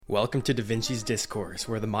Welcome to Da Vinci's Discourse,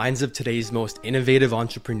 where the minds of today's most innovative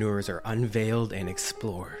entrepreneurs are unveiled and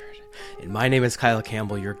explored. And my name is Kyle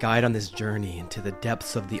Campbell, your guide on this journey into the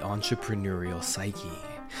depths of the entrepreneurial psyche.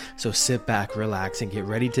 So sit back, relax, and get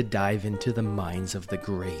ready to dive into the minds of the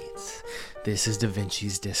greats. This is Da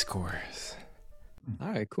Vinci's Discourse. All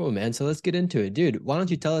right, cool, man. So let's get into it. Dude, why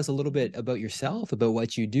don't you tell us a little bit about yourself, about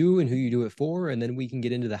what you do and who you do it for, and then we can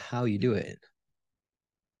get into the how you do it.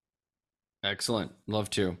 Excellent. Love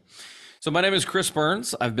to. So my name is Chris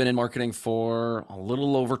Burns. I've been in marketing for a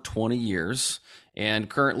little over 20 years, and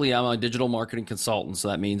currently I'm a digital marketing consultant. So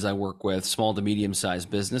that means I work with small to medium-sized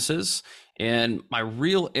businesses. And my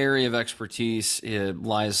real area of expertise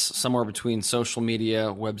lies somewhere between social media,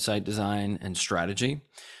 website design, and strategy.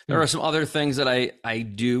 There are some other things that I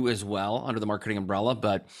do as well under the marketing umbrella,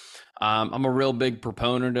 but I'm a real big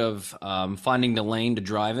proponent of finding the lane to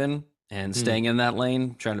drive in and staying in that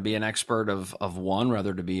lane, trying to be an expert of one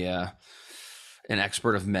rather to be an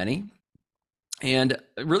expert of many. And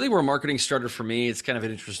really where marketing started for me, it's kind of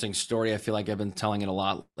an interesting story. I feel like I've been telling it a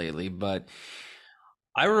lot lately, but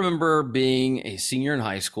I remember being a senior in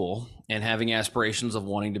high school and having aspirations of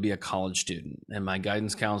wanting to be a college student. And my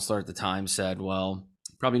guidance counselor at the time said, well,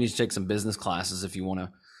 you probably need to take some business classes if you want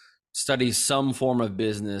to study some form of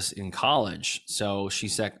business in college. So she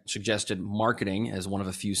suggested marketing as one of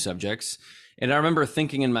a few subjects. And I remember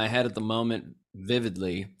thinking in my head at the moment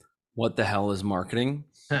vividly, what the hell is marketing?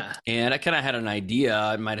 And I kind of had an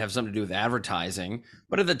idea. It might have something to do with advertising.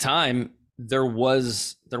 But at the time, there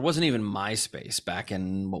wasn't even MySpace back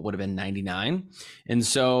in what would have been 99. And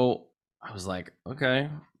so I was like, okay,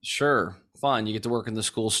 sure, fun. You get to work in the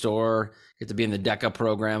school store, get to be in the DECA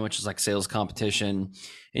program, which is like sales competition,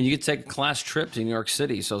 and you get to take a class trip to New York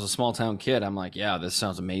City. So as a small town kid, I'm like, yeah, this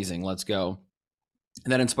sounds amazing. Let's go.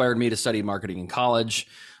 And that inspired me to study marketing in college,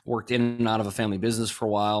 worked in and out of a family business for a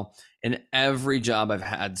while. And every job I've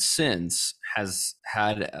had since has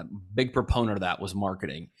had a big proponent of that was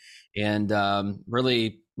marketing. And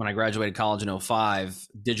really, when I graduated college in 2005,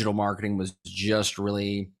 digital marketing was just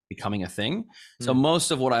really becoming a thing. So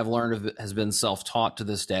most of what I've learned has been self-taught to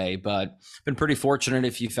this day, but been pretty fortunate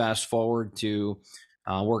if you fast forward to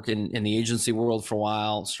work in the agency world for a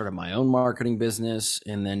while, started my own marketing business.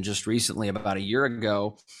 And then just recently, about a year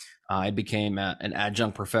ago, I became an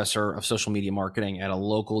adjunct professor of social media marketing at a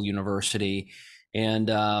local university.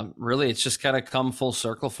 And really, it's just kind of come full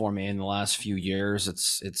circle for me in the last few years.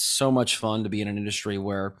 It's so much fun to be in an industry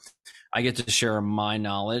where I get to share my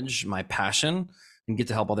knowledge, my passion, and get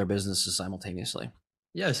to help other businesses simultaneously.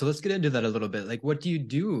 Yeah, so let's get into that a little bit. Like, what do you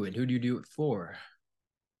do and who do you do it for?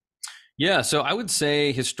 Yeah, so I would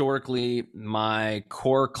say historically, my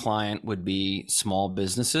core client would be small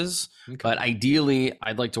businesses. Okay. But ideally,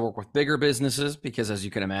 I'd like to work with bigger businesses because, as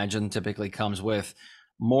you can imagine, typically comes with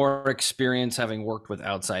more experience having worked with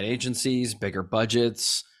outside agencies, bigger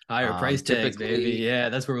budgets, higher price tags, baby. Yeah,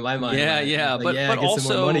 that's where my mind went. Yeah, like, but get also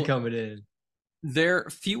some more money coming in. There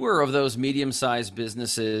fewer of those medium-sized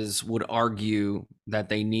businesses would argue that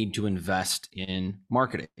they need to invest in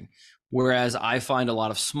marketing. Whereas I find a lot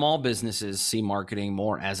of small businesses see marketing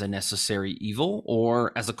more as a necessary evil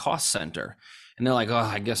or as a cost center. And they're like, oh,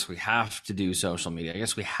 I guess we have to do social media. I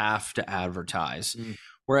guess we have to advertise.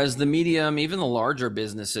 Whereas the medium, even the larger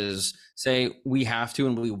businesses say we have to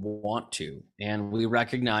and we want to. And we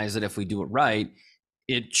recognize that if we do it right,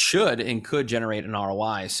 it should and could generate an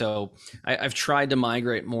ROI. So I've tried to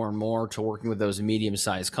migrate more and more to working with those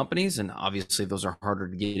medium-sized companies. And obviously those are harder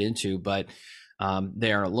to get into, but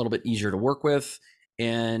they are a little bit easier to work with.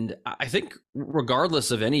 And I think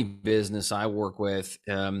regardless of any business I work with,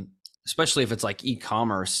 especially if it's like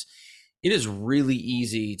e-commerce, it is really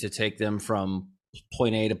easy to take them from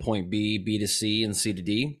point A to point B, B to C, and C to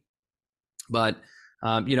D. But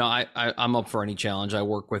I'm up for any challenge. I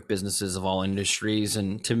work with businesses of all industries,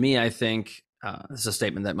 and to me, I think this is a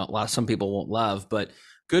statement that some people won't love, but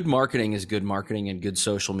good marketing is good marketing, and good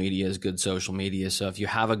social media is good social media. So if you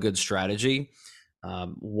have a good strategy,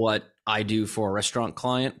 what I do for a restaurant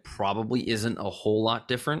client probably isn't a whole lot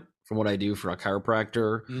different from what I do for a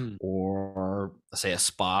chiropractor or say a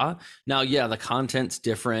spa. Now, yeah, the content's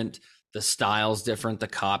different. The style's different, the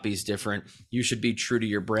copy's different. You should be true to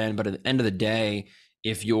your brand. But at the end of the day,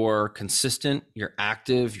 if you're consistent, you're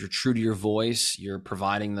active, you're true to your voice, you're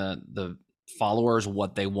providing the followers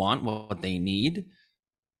what they want, what they need,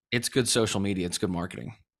 it's good social media, it's good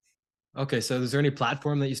marketing. Okay, so is there any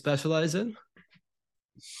platform that you specialize in?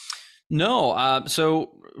 No.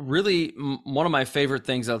 So really, one of my favorite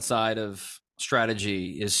things outside of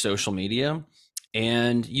strategy is social media.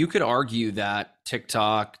 And you could argue that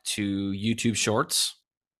TikTok to YouTube Shorts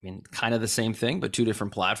mean, kind of the same thing, but two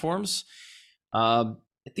different platforms.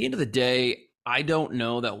 At the end of the day, I don't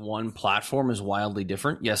know that one platform is wildly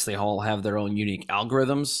different. Yes, they all have their own unique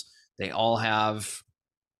algorithms. They all have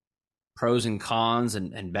pros and cons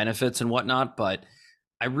and benefits and whatnot. But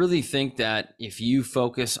I really think that if you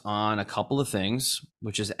focus on a couple of things,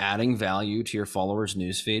 which is adding value to your followers'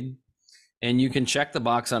 newsfeed, and you can check the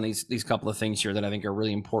box on these couple of things here that I think are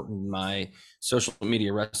really important in my social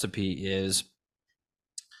media recipe is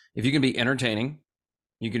if you can be entertaining,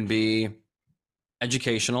 you can be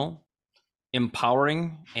educational,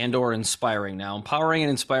 empowering, and or inspiring. Now, empowering and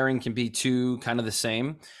inspiring can be two kind of the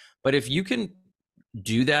same, but if you can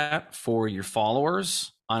do that for your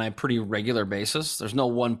followers on a pretty regular basis, there's no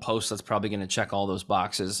one post that's probably going to check all those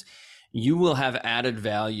boxes. You will have added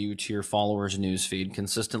value to your followers' newsfeed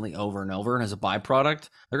consistently over and over. And as a byproduct,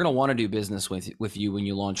 they're going to want to do business with you when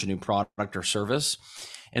you launch a new product or service.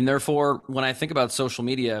 And therefore, when I think about social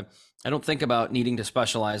media, I don't think about needing to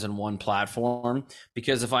specialize in one platform,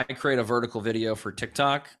 because if I create a vertical video for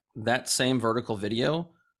TikTok, that same vertical video,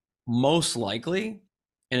 most likely,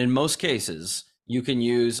 and in most cases, you can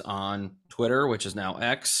use on Twitter, which is now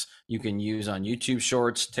X. You can use on YouTube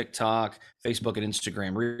Shorts, TikTok, Facebook and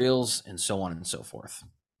Instagram Reels, and so on and so forth.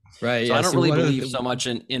 Right. So yeah. I don't really believe so much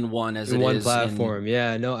in one as it one is platform.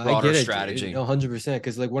 Yeah. No, I broader get it. strategy. 100%.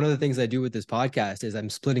 Because like one of the things I do with this podcast is I'm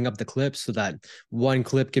splitting up the clips so that one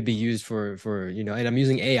clip could be used for and I'm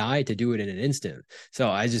using AI to do it in an instant. So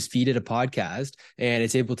I just feed it a podcast and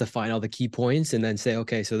it's able to find all the key points and then say,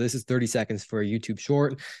 okay, so this is 30 seconds for a YouTube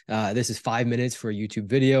short. This is 5 minutes for a YouTube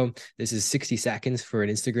video. This is 60 seconds for an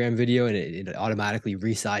Instagram video, and it automatically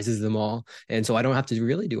resizes them all. And so I don't have to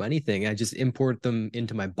really do anything. I just import them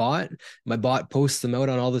into my bot. My bot posts them out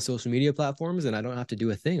on all the social media platforms, and I don't have to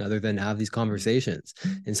do a thing other than have these conversations.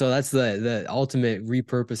 And so that's the ultimate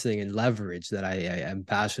repurposing and leverage that I am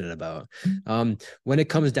passionate about. When it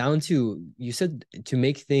comes down to, you said to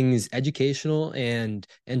make things educational and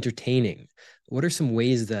entertaining, what are some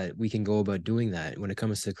ways that we can go about doing that when it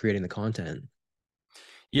comes to creating the content?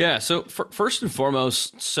 Yeah. So first and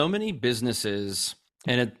foremost, so many businesses,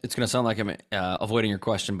 and it's going to sound like I'm avoiding your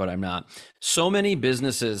question, but I'm not. So many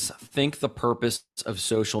businesses think the purpose of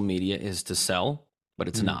social media is to sell, but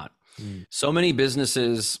it's not. So many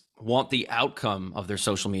businesses want the outcome of their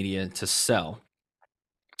social media to sell,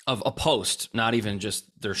 of a post, not even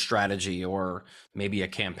just their strategy or maybe a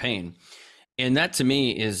campaign. And that to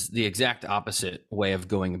me is the exact opposite way of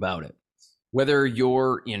going about it. Whether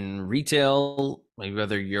you're in retail,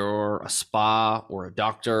 whether you're a spa or a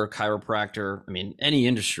doctor, chiropractor, I mean, any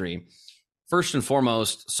industry, first and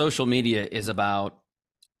foremost, social media is about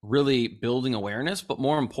really building awareness. But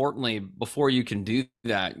more importantly, before you can do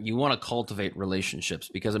that, you want to cultivate relationships,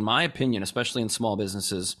 because in my opinion, especially in small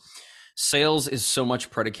businesses, sales is so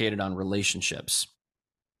much predicated on relationships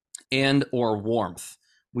and or warmth.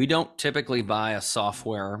 We don't typically buy a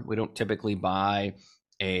software. We don't typically buy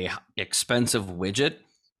a expensive widget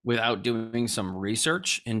without doing some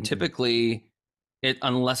research. And typically,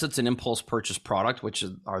 unless it's an impulse purchase product, which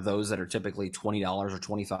are those that are typically $20 or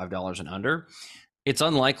 $25 and under, it's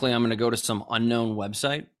unlikely I'm going to go to some unknown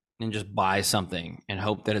website and just buy something and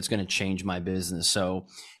hope that it's going to change my business. So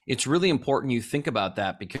it's really important you think about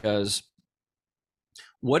that, because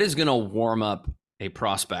what is going to warm up a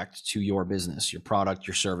prospect to your business, your product,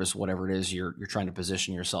 your service, whatever it is you're trying to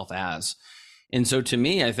position yourself as. And so to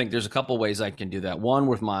me, I think there's a couple ways I can do that. One,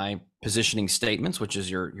 with my positioning statements, which is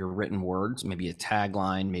your written words, maybe a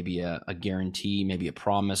tagline, maybe a guarantee, maybe a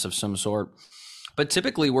promise of some sort. But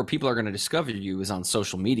typically where people are going to discover you is on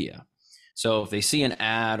social media. So if they see an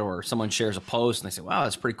ad or someone shares a post and they say, wow,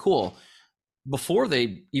 that's pretty cool, before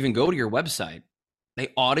they even go to your website, they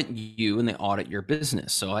audit you and they audit your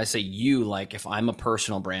business. So I say you, like if I'm a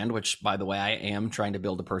personal brand, which by the way, I am trying to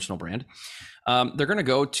build a personal brand, they're going to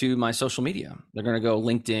go to my social media. They're going to go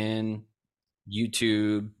LinkedIn,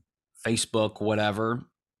 YouTube, Facebook, whatever.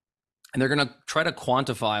 And they're going to try to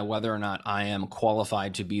quantify whether or not I am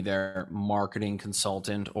qualified to be their marketing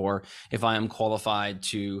consultant, or if I am qualified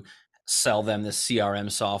to sell them the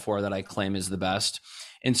CRM software that I claim is the best.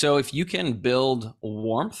 And so if you can build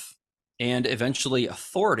warmth and eventually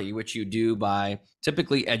authority, which you do by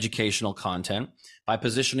typically educational content, by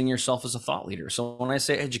positioning yourself as a thought leader. So when I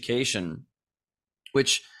say education,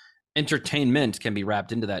 which entertainment can be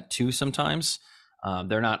wrapped into that too sometimes,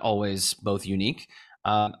 they're not always both unique.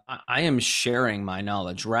 I am sharing my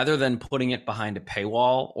knowledge rather than putting it behind a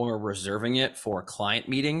paywall or reserving it for client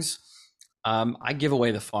meetings. I give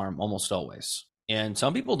away the farm almost always. And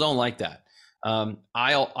some people don't like that.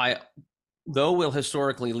 I though will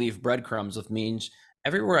historically leave breadcrumbs, which means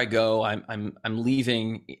everywhere I go, I'm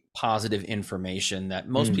leaving positive information that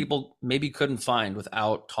most people maybe couldn't find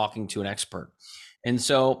without talking to an expert. And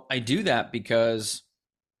so I do that because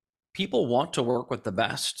people want to work with the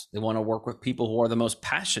best. They want to work with people who are the most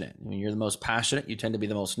passionate. When you're the most passionate, you tend to be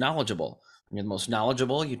the most knowledgeable. When you're the most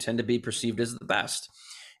knowledgeable, you tend to be perceived as the best.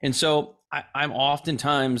 And so I'm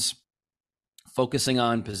oftentimes focusing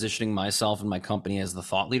on positioning myself and my company as the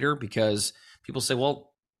thought leader, because people say,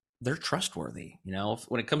 well, they're trustworthy.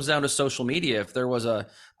 When it comes down to social media, if there was a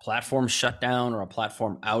platform shutdown or a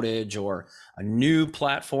platform outage or a new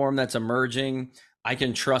platform that's emerging, I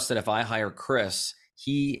can trust that if I hire Chris,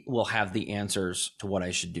 he will have the answers to what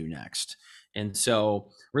I should do next. And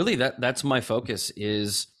so really that's my focus,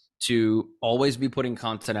 is to always be putting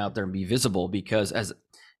content out there and be visible, because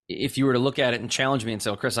if you were to look at it and challenge me and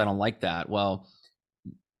say, well, Chris, I don't like that. Well,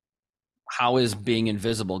 how is being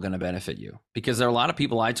invisible going to benefit you? Because there are a lot of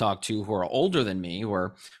people I talk to who are older than me, who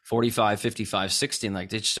are 45, 55, 60, and they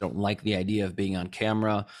just don't like the idea of being on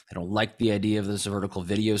camera. They don't like the idea of this vertical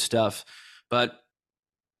video stuff. But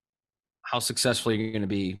how successful are you going to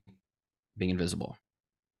be being invisible?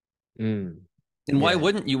 And why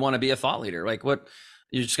wouldn't you want to be a thought leader? What,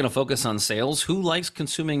 you're just going to focus on sales? Who likes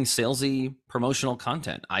consuming salesy promotional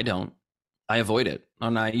content? I don't. I avoid it.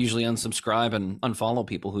 And I usually unsubscribe and unfollow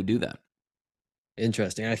people who do that.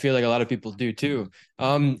 Interesting. I feel like a lot of people do too.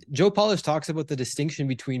 Joe Polish talks about the distinction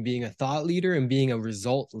between being a thought leader and being a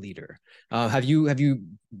result leader. Have you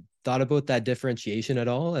thought about that differentiation at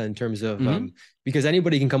all in terms of because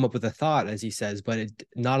anybody can come up with a thought, as he says, but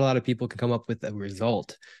not a lot of people can come up with a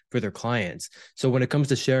result for their clients. So when it comes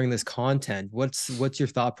to sharing this content, what's your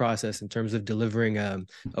thought process in terms of delivering a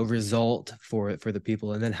result for the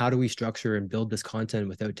people? And then how do we structure and build this content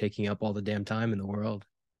without taking up all the damn time in the world?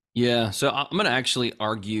 Yeah. So I'm going to actually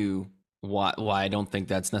argue why I don't think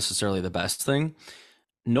that's necessarily the best thing.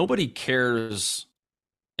 Nobody cares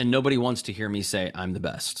and nobody wants to hear me say I'm the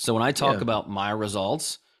best. So when I talk about my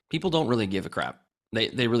results, people don't really give a crap.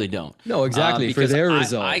 They really don't. No, exactly. For their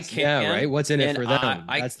results. I can, right? What's in it for them?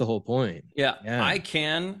 That's the whole point. Yeah. I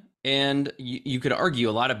can. And you could argue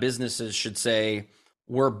a lot of businesses should say,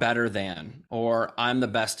 we're better than, or I'm the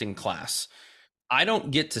best in class. I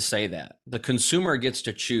don't get to say that. The consumer gets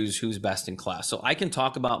to choose who's best in class. So I can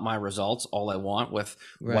talk about my results all I want with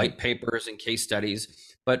white papers and case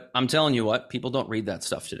studies, but I'm telling you what, people don't read that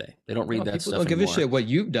stuff today. They don't read that stuff anymore. People don't give a shit what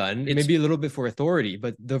you've done, maybe a little bit for authority,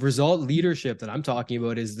 but the result leadership that I'm talking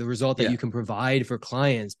about is the result that you can provide for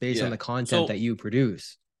clients based on the content that you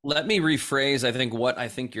produce. Let me rephrase, I think, what I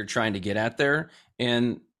think you're trying to get at there.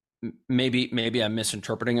 And maybe I'm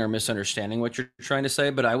misinterpreting or misunderstanding what you're trying to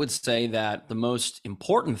say, but I would say that the most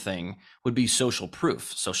important thing would be social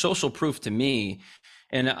proof. So social proof to me,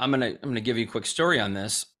 and I'm gonna give you a quick story on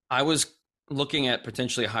this. I was looking at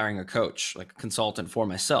potentially hiring a coach, like a consultant for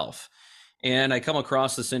myself, and I come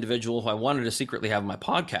across this individual who I wanted to secretly have on my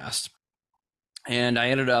podcast, and I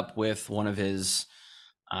ended up with one of his,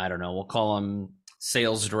 I don't know, we'll call him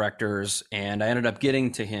sales directors, and I ended up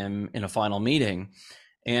getting to him in a final meeting.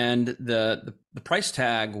 And the price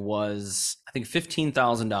tag was, I think,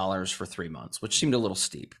 $15,000 for 3 months, which seemed a little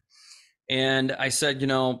steep. And I said,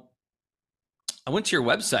 I went to your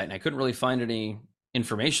website and I couldn't really find any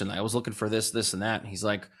information. I was looking for this, and that. And he's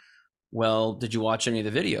like, well, did you watch any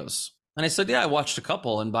of the videos? And I said, yeah, I watched a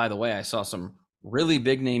couple. And by the way, I saw some really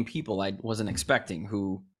big name people I wasn't expecting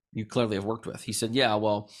who you clearly have worked with. He said, yeah,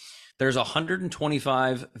 well, there's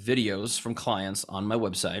 125 videos from clients on my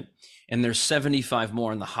website, and there's 75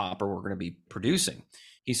 more in the hopper we're going to be producing.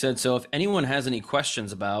 He said, so if anyone has any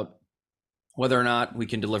questions about whether or not we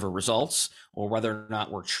can deliver results, or whether or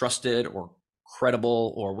not we're trusted or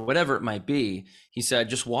credible or whatever it might be, he said,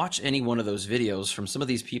 just watch any one of those videos from some of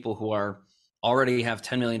these people who already have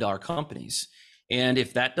 $10 million companies. And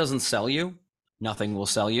if that doesn't sell you, nothing will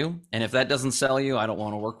sell you. And if that doesn't sell you, I don't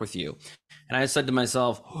want to work with you. And I said to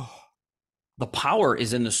myself, the power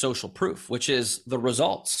is in the social proof, which is the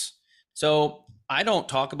results. So I don't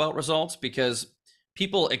talk about results because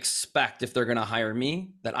people expect, if they're going to hire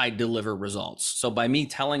me, that I deliver results. So by me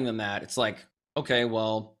telling them that, it's like, okay,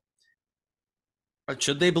 well,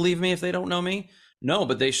 should they believe me if they don't know me? No,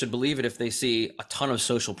 but they should believe it if they see a ton of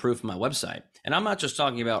social proof on my website. And I'm not just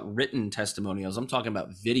talking about written testimonials. I'm talking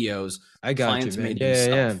about videos. I got you, man.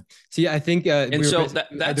 Yeah. See, I think that's there was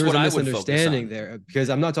what a I would misunderstanding there,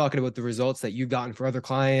 because I'm not talking about the results that you've gotten for other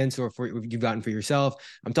clients or for you've gotten for yourself.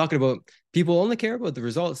 I'm talking about people only care about the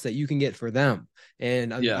results that you can get for them.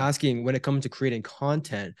 And I'm Yeah. asking, when it comes to creating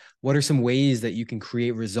content, what are some ways that you can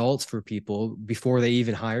create results for people before they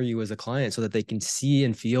even hire you as a client, so that they can see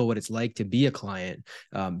and feel what it's like to be a client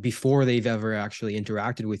before they've ever actually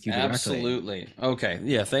interacted with you directly? Absolutely. Okay.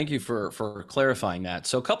 Yeah. Thank you for clarifying that.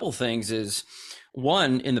 So a couple of things is,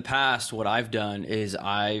 one, in the past, what I've done is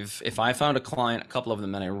if I found a client, a couple of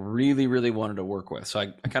them that I really, really wanted to work with. So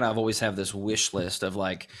I kind of always have this wish list of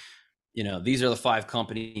like, these are the 5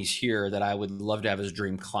 companies here that I would love to have as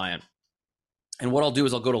dream client. And what I'll do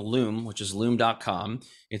is I'll go to Loom, which is loom.com.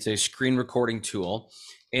 It's a screen recording tool.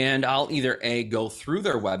 And I'll either go through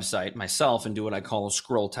their website myself and do what I call a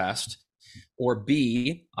scroll test, or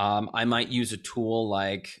B, I might use a tool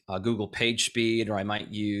like Google PageSpeed, or I might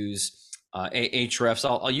use Ahrefs.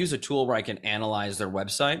 I'll use a tool where I can analyze their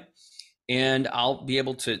website, and I'll be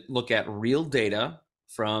able to look at real data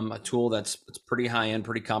from a tool that's pretty high end,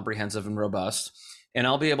 pretty comprehensive and robust. And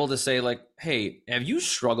I'll be able to say like, hey, have you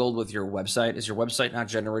struggled with your website? Is your website not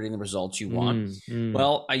generating the results you want?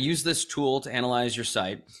 Well, I use this tool to analyze your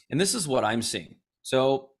site, and this is what I'm seeing.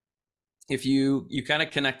 So if you kind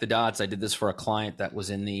of connect the dots, I did this for a client that was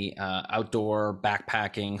in the outdoor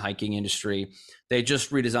backpacking, hiking industry. They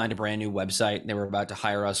just redesigned a brand new website, and they were about to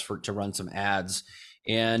hire us to run some ads.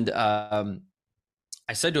 And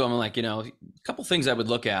I said to them, like, a couple things I would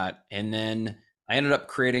look at. And then I ended up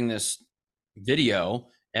creating this video.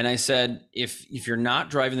 And I said, if you're not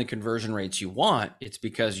driving the conversion rates you want, it's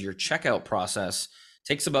because your checkout process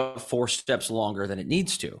takes about 4 steps longer than it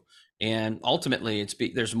needs to. And ultimately,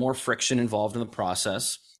 there's more friction involved in the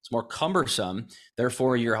process. It's more cumbersome.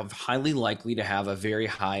 Therefore, you're highly likely to have a very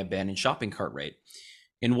high abandoned shopping cart rate.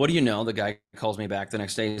 And what do you know? The guy calls me back the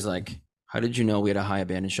next day. He's like, how did you know we had a high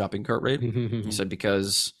abandoned shopping cart rate? He said,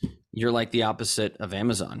 because you're like the opposite of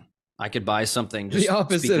Amazon. I could buy something just the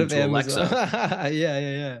opposite of Amazon. Alexa.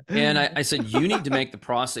 Yeah. And I said, you need to make the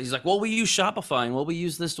process. He's like, well, we use Shopify, and we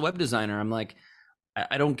use this web designer. I'm like,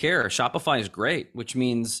 I don't care. Shopify is great, which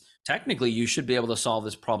means technically you should be able to solve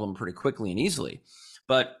this problem pretty quickly and easily.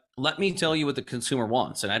 But let me tell you what the consumer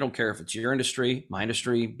wants. And I don't care if it's your industry, my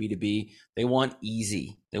industry, B2B, they want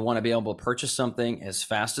easy. They want to be able to purchase something as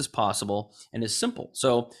fast as possible and as simple.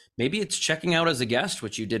 So maybe it's checking out as a guest,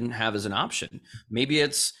 which you didn't have as an option. Maybe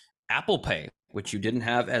it's Apple Pay, which you didn't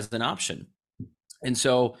have as an option. And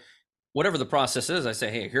so whatever the process is, I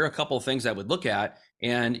say, hey, here are a couple of things I would look at.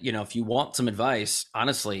 And, if you want some advice,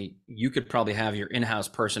 honestly, you could probably have your in-house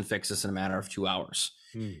person fix this in a matter of 2 hours.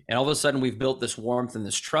 And all of a sudden we've built this warmth and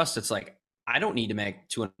this trust. It's like, I don't need to make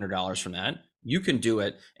 $200 from that. You can do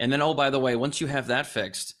it. And then, oh, by the way, once you have that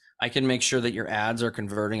fixed, I can make sure that your ads are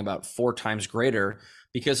converting about 4 times greater,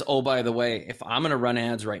 because, oh, by the way, if I'm going to run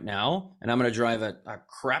ads right now and I'm going to drive a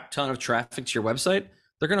crap ton of traffic to your website,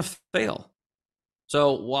 they're going to fail.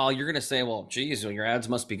 So while you're going to say, well, geez, your ads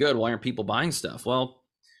must be good, why aren't people buying stuff? Well,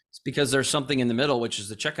 it's because there's something in the middle, which is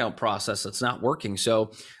the checkout process that's not working.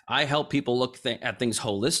 So I help people look at things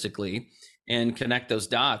holistically and connect those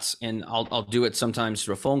dots. And I'll do it sometimes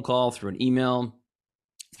through a phone call, through an email,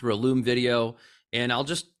 through a Loom video, and I'll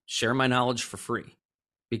just share my knowledge for free,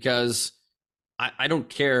 because I don't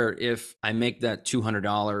care if I make that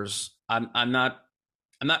 $200. I'm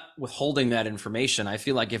not withholding that information. I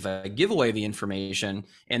feel like if I give away the information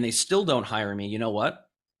and they still don't hire me, you know what?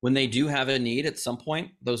 When they do have a need at some point,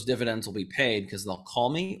 those dividends will be paid, because they'll call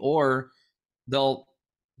me or they'll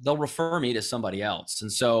refer me to somebody else.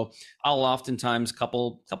 And so I'll oftentimes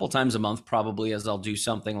couple times a month, probably, as I'll do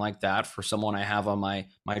something like that for someone I have on my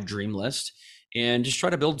dream list, and just try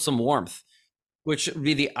to build some warmth, which would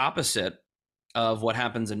be the opposite of what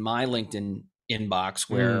happens in my LinkedIn inbox,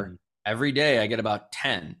 where every day I get about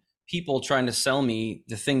 10 people trying to sell me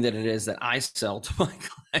the thing that it is that I sell to my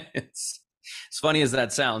clients. As funny as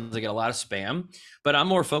that sounds, I get a lot of spam, but I'm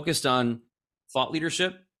more focused on thought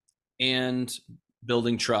leadership and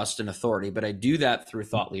building trust and authority. But I do that through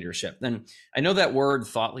thought leadership. And I know that word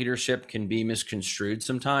thought leadership can be misconstrued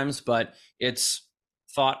sometimes, but it's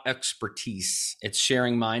thought expertise. It's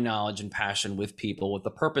sharing my knowledge and passion with people with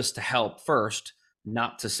the purpose to help first,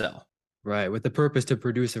 not to sell. Right. With the purpose to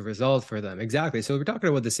produce a result for them. Exactly. So we're talking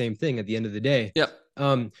about the same thing at the end of the day. Yep.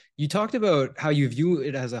 You talked about how you view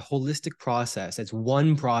it as a holistic process. It's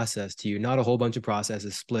one process to you, not a whole bunch of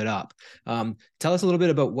processes split up. Tell us a little bit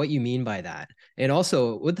about what you mean by that. And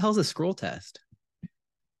also, what the hell is a scroll test?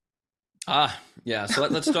 Yeah. So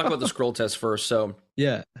let's talk about the scroll test first. So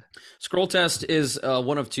yeah, scroll test is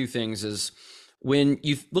one of two things. Is when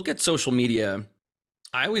you look at social media,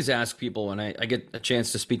 I always ask people, when I get a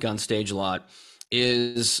chance to speak on stage a lot,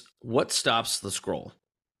 is what stops the scroll?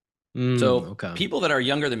 So Okay. people that are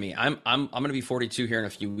younger than me, I'm going to be 42 here in a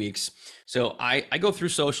few weeks. So I go through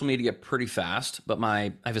social media pretty fast, but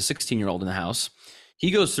I have a 16-year-old in the house.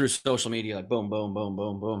 He goes through social media like boom, boom, boom,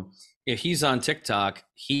 boom, boom. If he's on TikTok,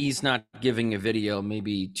 he's not giving a video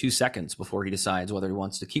maybe 2 seconds before he decides whether he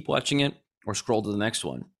wants to keep watching it or scroll to the next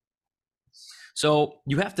one. So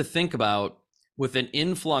you have to think about, with an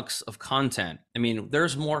influx of content, I mean,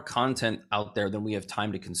 there's more content out there than we have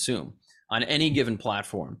time to consume on any given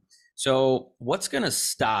platform. So what's going to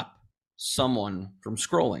stop someone from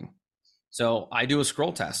scrolling? So I do a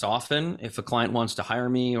scroll test often. If a client wants to hire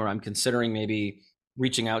me, or I'm considering maybe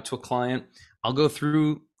reaching out to a client, I'll go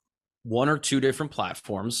through one or two different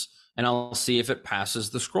platforms and I'll see if it passes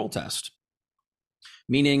the scroll test.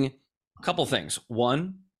 Meaning a couple things.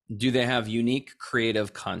 One, do they have unique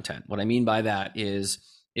creative content? What I mean by that is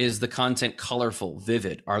the content colorful,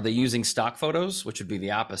 vivid? Are they using stock photos, which would be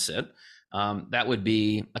the opposite? That would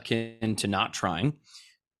be akin to not trying.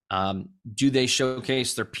 Do they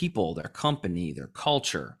showcase their people, their company, their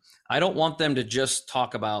culture? I don't want them to just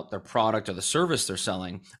talk about their product or the service they're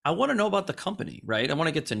selling. I want to know about the company, right? I want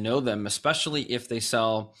to get to know them, especially if they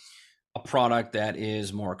sell a product that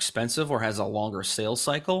is more expensive or has a longer sales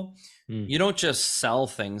cycle. You don't just sell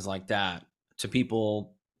things like that to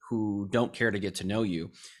people who don't care to get to know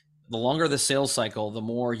you. The longer the sales cycle, the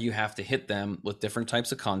more you have to hit them with different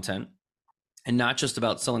types of content, and not just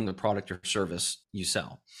about selling the product or service you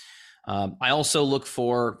sell. I also look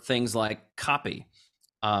for things like copy.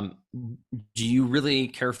 Do you really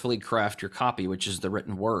carefully craft your copy, which is the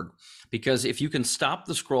written word? Because if you can stop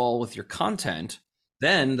the scroll with your content,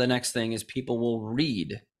 then the next thing is people will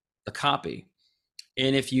read the copy.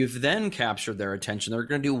 And if you've then captured their attention, they're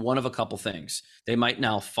going to do one of a couple things. They might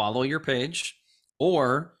now follow your page,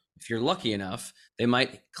 or if you're lucky enough, they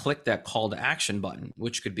might click that call to action button,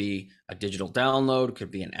 which could be a digital download, could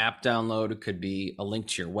be an app download, it could be a link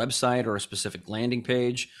to your website or a specific landing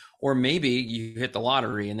page, or maybe you hit the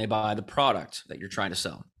lottery and they buy the product that you're trying to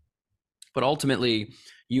sell. But ultimately,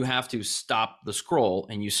 you have to stop the scroll,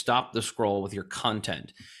 and you stop the scroll with your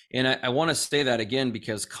content. And I want to say that again,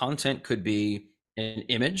 because content could be an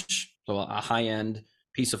image, so a high-end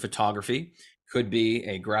piece of photography, could be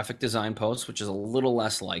a graphic design post, which is a little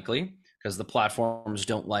less likely because the platforms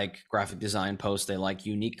don't like graphic design posts. They like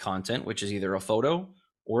unique content, which is either a photo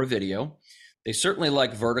or a video. They certainly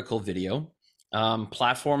like vertical video.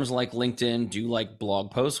 Platforms like LinkedIn do like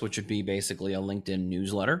blog posts, which would be basically a LinkedIn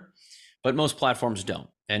newsletter, but most platforms don't.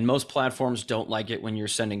 And most platforms don't like it when you're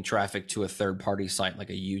sending traffic to a third-party site like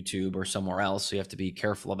a YouTube or somewhere else. So you have to be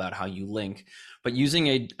careful about how you link, but using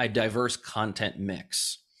a diverse content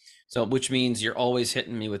mix. So, which means you're always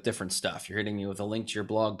hitting me with different stuff. You're hitting me with a link to your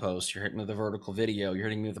blog post. You're hitting me with a vertical video. You're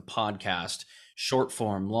hitting me with a podcast, short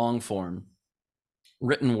form, long form,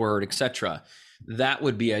 written word, etc. That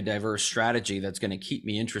would be a diverse strategy that's going to keep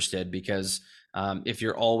me interested, because if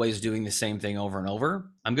you're always doing the same thing over and over,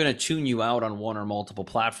 I'm going to tune you out on one or multiple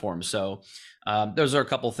platforms. So those are a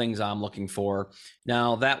couple things I'm looking for.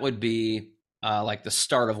 Now, that would be like the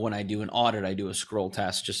start of when I do an audit. I do a scroll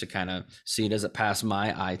test just to kind of see, does it pass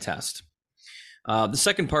my eye test? The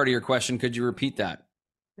second part of your question, could you repeat that?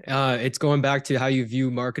 It's going back to how you view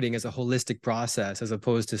marketing as a holistic process as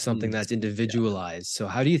opposed to something that's individualized. So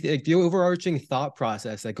how do you think the overarching thought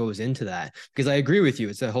process that goes into that? Because I agree with you.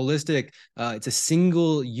 It's a holistic, it's a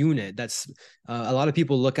single unit that's a lot of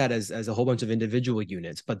people look at as a whole bunch of individual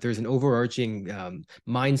units, but there's an overarching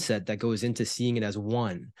mindset that goes into seeing it as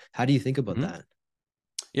one. How do you think about that?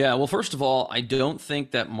 Yeah, well, first of all, I don't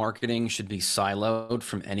think that marketing should be siloed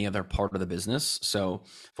from any other part of the business. So,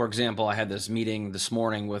 for example, I had this meeting this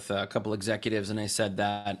morning with a couple executives, and they said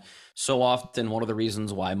that so often one of the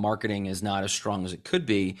reasons why marketing is not as strong as it could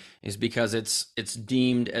be is because it's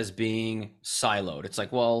deemed as being siloed. It's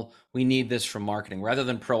like, well, we need this from marketing, rather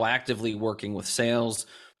than proactively working with sales,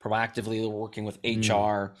 proactively working with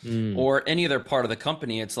HR or any other part of the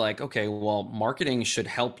company. It's like, okay, well, marketing should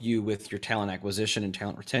help you with your talent acquisition and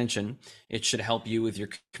talent retention. It should help you with your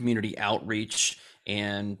community outreach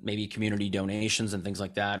and maybe community donations and things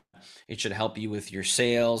like that. It should help you with your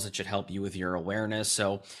sales. It should help you with your awareness.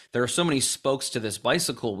 So there are so many spokes to this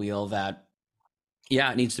bicycle wheel that,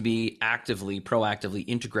 yeah, it needs to be proactively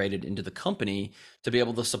integrated into the company to be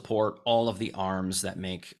able to support all of the arms that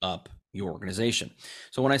make up your organization.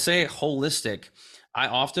 So when I say holistic, I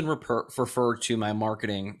often refer to my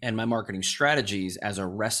marketing and my marketing strategies as a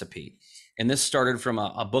recipe. And this started from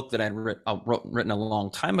a book that I'd written a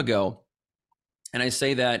long time ago. And I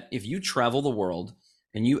say that if you travel the world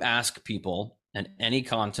and you ask people in any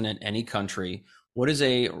continent, any country, what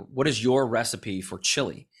is your recipe for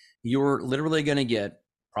chili? You're literally going to get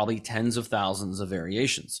probably tens of thousands of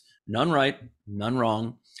variations. None right, none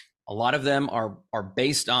wrong. A lot of them are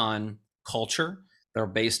based on culture. They're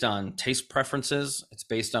based on taste preferences. It's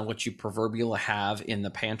based on what you proverbially have in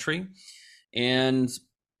the pantry and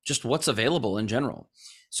just what's available in general.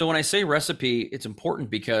 So when I say recipe, it's important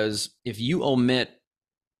because if you omit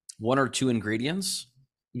one or two ingredients,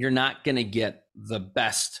 you're not going to get the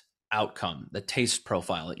best outcome, the taste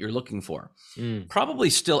profile that you're looking for. Probably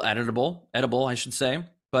still edible, I should say,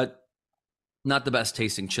 but not the best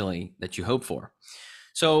tasting chili that you hope for.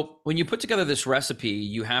 So when you put together this recipe,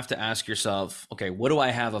 you have to ask yourself, okay, what do I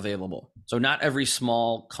have available? So not every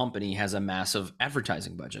small company has a massive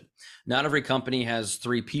advertising budget. Not every company has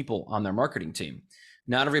 3 people on their marketing team.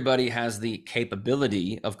 Not everybody has the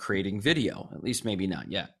capability of creating video, at least maybe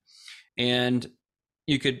not yet. And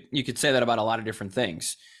you could say that about a lot of different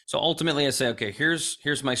things. So ultimately I say, okay, here's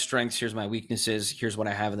my strengths, here's my weaknesses, here's what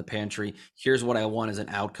I have in the pantry, here's what I want as an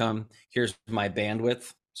outcome, here's my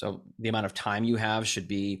bandwidth. So the amount of time you have should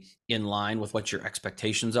be in line with what your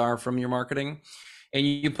expectations are from your marketing. And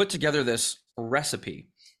you put together this recipe,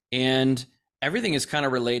 and everything is kind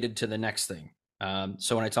of related to the next thing.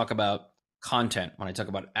 So when I talk about content, when I talk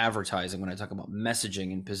about advertising, when I talk about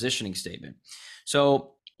messaging and positioning statement.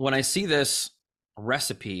 So when I see this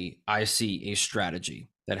recipe, I see a strategy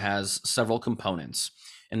that has several components.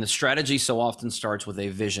 And the strategy so often starts with a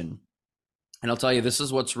vision. And I'll tell you, this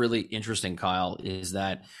is what's really interesting, Kyle, is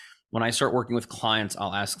that when I start working with clients,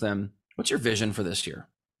 I'll ask them, what's your vision for this year?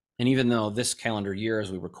 And even though this calendar year,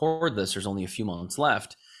 as we record this, there's only a few months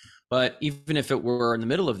left, but even if it were in the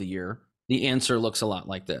middle of the year, the answer looks a lot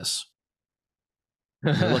like this.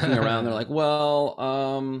 They're looking around, they're like, well,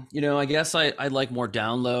 I guess I'd like more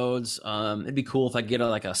downloads. It'd be cool if I get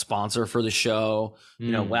a sponsor for the show.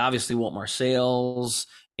 We obviously want more sales.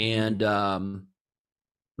 And I'll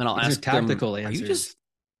ask tactical them, answers.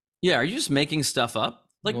 Are you just making stuff up?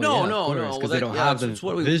 Like, no, because they don't have the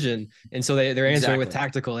vision, and so they're answering with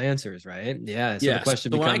tactical answers, right? Yeah. So the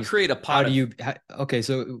question becomes, when I create a pot,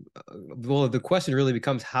 the question really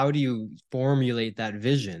becomes, how do you formulate that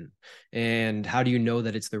vision, and how do you know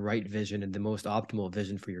that it's the right vision and the most optimal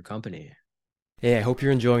vision for your company? Hey, I hope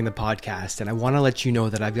you're enjoying the podcast, and I want to let you know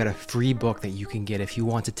that I've got a free book that you can get if you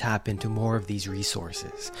want to tap into more of these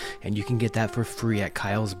resources, and you can get that for free at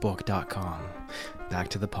kylesbook.com. Back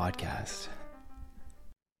to the podcast.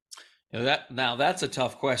 Now that's a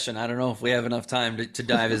tough question. I don't know if we have enough time to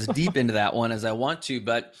dive as deep into that one as I want to,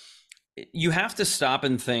 but you have to stop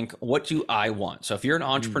and think, what do I want? So if you're an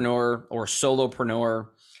entrepreneur or solopreneur,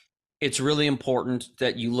 it's really important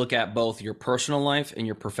that you look at both your personal life and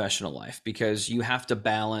your professional life, because you have to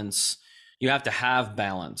have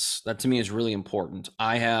balance. That to me is really important.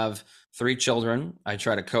 I have 3 children. I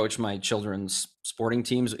try to coach my children's sporting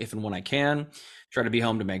teams if and when I can, try to be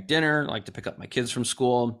home to make dinner, like to pick up my kids from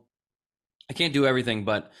school. I can't do everything,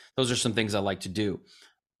 but those are some things I like to do.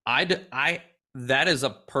 That is a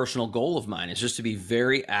personal goal of mine, is just to be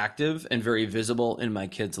very active and very visible in my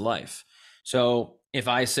kids' life. So if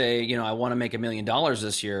I say, I want to make $1 million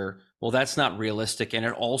this year, well, that's not realistic. And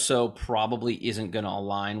it also probably isn't going to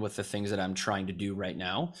align with the things that I'm trying to do right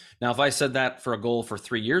now. Now, if I said that for a goal for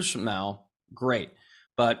 3 years from now, great.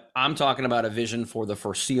 But I'm talking about a vision for the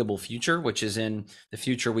foreseeable future, which is in the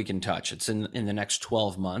future we can touch. It's in the next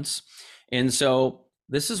 12 months. And so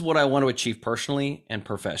this is what I want to achieve personally and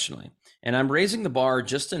professionally. And I'm raising the bar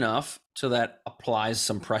just enough so that applies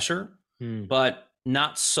some pressure, but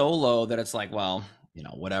not so low that it's like, well,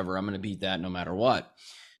 whatever, I'm going to beat that no matter what.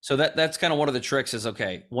 So that's kind of one of the tricks is,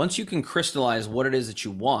 okay, once you can crystallize what it is that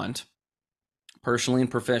you want personally and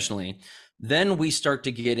professionally, then we start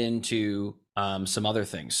to get into some other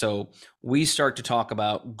things. So we start to talk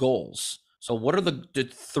about goals. So what are the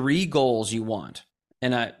 3 goals you want?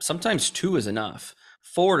 And sometimes 2 is enough.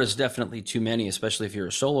 4 is definitely too many, especially if you're a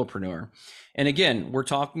solopreneur. And again, we're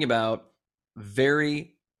talking about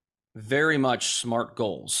very, very much SMART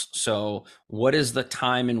goals. So what is the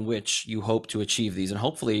time in which you hope to achieve these? And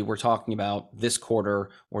hopefully we're talking about this quarter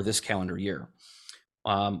or this calendar year.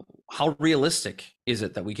 How realistic is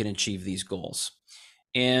it that we can achieve these goals?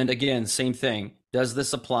 And again, same thing. Does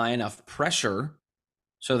this apply enough pressure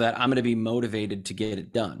so that I'm going to be motivated to get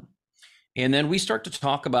it done? And then we start to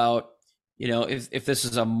talk about, if this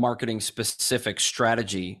is a marketing specific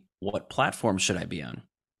strategy, what platform should I be on?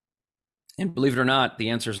 And believe it or not, the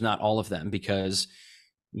answer is not all of them, because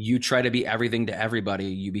you try to be everything to everybody,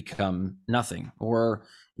 you become nothing, or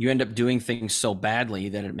you end up doing things so badly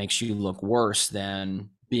that it makes you look worse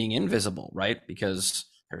than being invisible, right? Because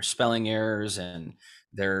there's spelling errors and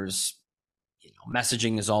there's,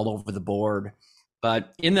 messaging is all over the board.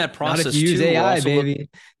 But in that Not process, if you use too, AI, baby.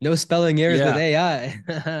 No spelling errors with AI.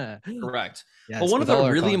 correct. But Yes, one of with the all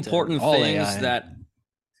our really content, important all things AI. that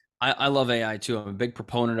I love AI too. I'm a big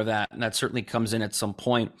proponent of that, and that certainly comes in at some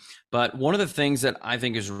point. But one of the things that I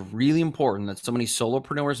think is really important that so many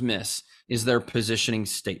solopreneurs miss is their positioning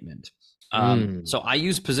statement. So I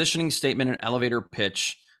use positioning statement and elevator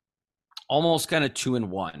pitch almost kind of two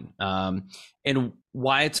in one. And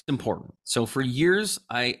why it's important. So for years,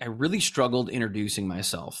 I really struggled introducing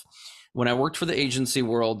myself. When I worked for the agency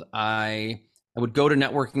world, I would go to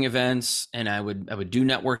networking events and I would do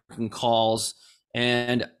networking calls.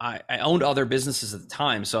 And I owned other businesses at the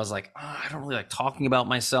time. So I was like, I don't really like talking about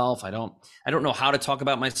myself. I don't know how to talk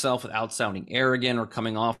about myself without sounding arrogant or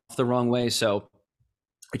coming off the wrong way. So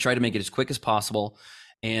I tried to make it as quick as possible.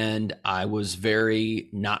 And I was very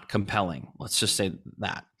not compelling. Let's just say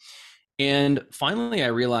that. And finally, I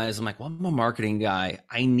realized I'm like, well, I'm a marketing guy.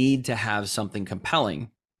 I need to have something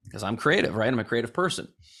compelling because I'm creative, right? I'm a creative person.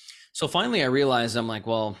 So finally, I realized I'm like,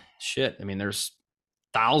 well, shit. I mean, there's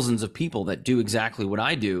thousands of people that do exactly what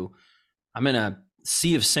I do. I'm in a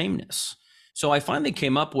sea of sameness. So I finally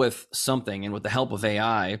came up with something. And with the help of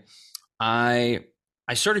AI, I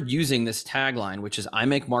started using this tagline, which is I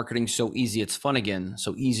make marketing so easy it's fun again,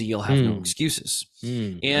 so easy you'll have no excuses.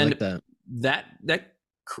 I And like that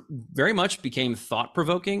very much became thought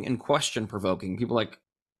provoking and question provoking. People like,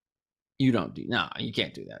 you can't do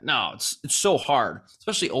that. No, it's so hard.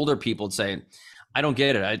 Especially older people would say, I don't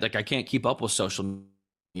get it. I can't keep up with social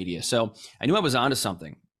media. So I knew I was onto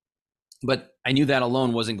something, but I knew that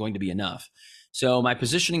alone wasn't going to be enough. So my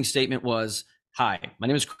positioning statement was, hi, my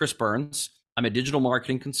name is Chris Burns. I'm a digital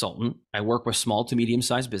marketing consultant. I work with small to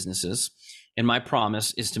medium-sized businesses, and my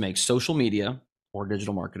promise is to make social media or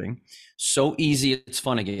digital marketing so easy it's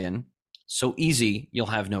fun again, so easy you'll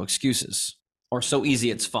have no excuses, or so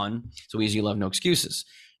easy it's fun, so easy you'll have no excuses.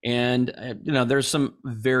 And there's some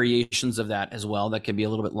variations of that as well that can be a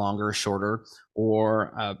little bit longer or shorter,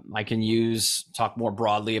 or I can talk more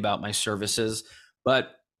broadly about my services.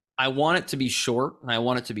 But I want it to be short, and I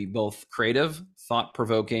want it to be both creative,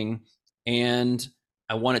 thought-provoking, and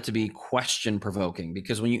I want it to be question provoking,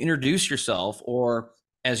 because when you introduce yourself, or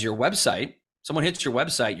as your website, someone hits your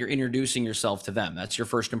website, you're introducing yourself to them. That's your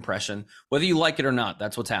first impression. Whether you like it or not,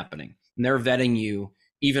 that's what's happening. And they're vetting you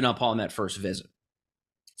even upon that first visit.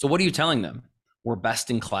 So what are you telling them? We're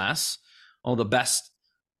best in class. Oh, the best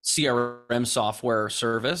CRM software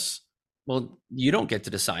service. Well, you don't get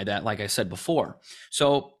to decide that, like I said before.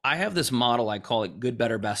 So I have this model, I call it good,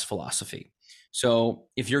 better, best philosophy. So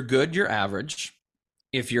if you're good, you're average.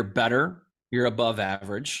 If you're better, you're above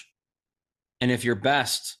average. And if you're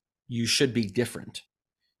best, you should be different.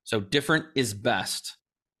 So different is best.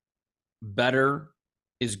 Better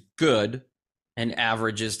is good. And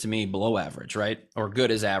average is, to me, below average, right? Or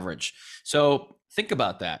good is average. So think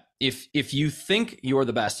about that. If you think you're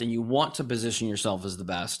the best and you want to position yourself as the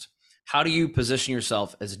best, how do you position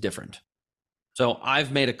yourself as different? So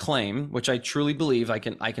I've made a claim, which I truly believe I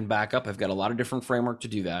can back up. I've got a lot of different framework to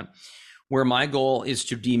do that, where my goal is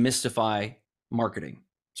to demystify marketing,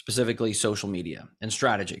 specifically social media and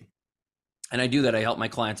strategy. And I do that. I help my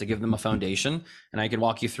clients. I give them a foundation, and I can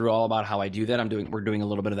walk you through all about how I do that. We're doing a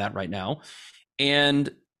little bit of that right now. And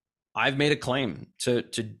I've made a claim to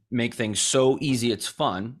make things so easy it's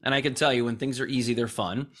fun. And I can tell you, when things are easy, they're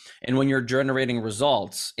fun. And when you're generating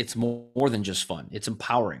results, it's more than just fun. It's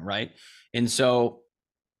empowering, right? And so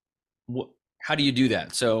how do you do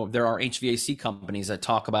that? So there are HVAC companies that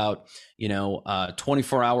talk about,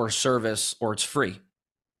 24-hour service, or it's free.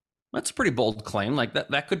 That's a pretty bold claim. Like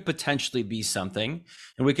that could potentially be something.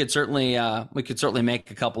 And we could certainly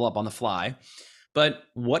make a couple up on the fly. But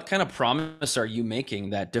what kind of promise are you making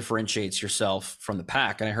that differentiates yourself from the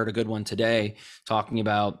pack? And I heard a good one today talking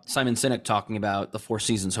about Simon Sinek talking about the Four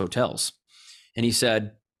Seasons hotels. And he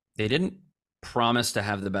said they didn't promise to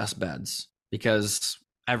have the best beds, because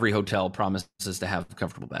every hotel promises to have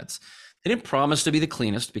comfortable beds. They didn't promise to be the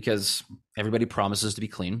cleanest, because everybody promises to be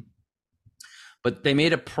clean. But they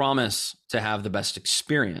made a promise to have the best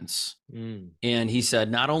experience. And he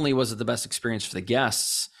said not only was it the best experience for the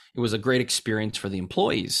guests, it was a great experience for the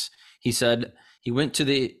employees. He said he went to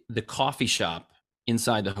the coffee shop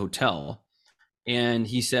inside the hotel, and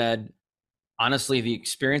he said, honestly, the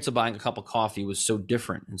experience of buying a cup of coffee was so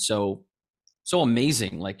different and so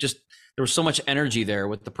amazing. Like, just there was so much energy there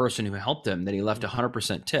with the person who helped him that he left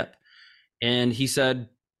 100% tip. And he said,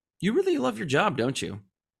 you really love your job, don't you?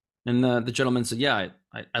 And the gentleman said, yeah,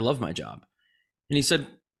 I love my job. And he said,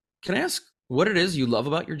 can I ask what it is you love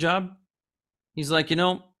about your job? He's like,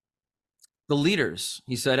 The leaders,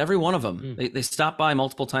 he said, every one of them, they stop by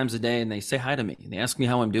multiple times a day and they say hi to me and they ask me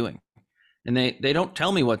how I'm doing. And they don't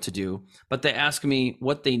tell me what to do, but they ask me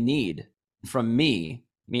what they need from me,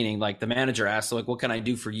 meaning like the manager asks, like, what can I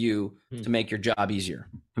do for you to make your job easier,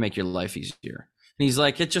 to make your life easier? And he's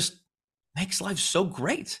like, it just makes life so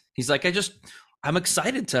great. He's like, I'm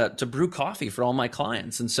excited to brew coffee for all my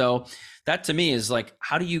clients. And so that to me is like,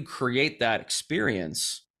 how do you create that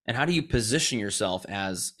experience and how do you position yourself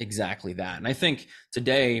as exactly that? And I think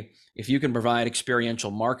today, if you can provide experiential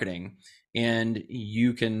marketing and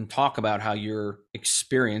you can talk about how your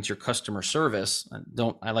experience, your customer service,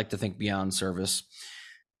 I like to think beyond service,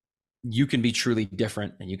 you can be truly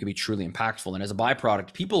different and you can be truly impactful. And as a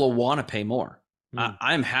byproduct, people will want to pay more.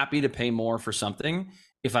 I'm happy to pay more for something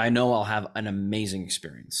if I know I'll have an amazing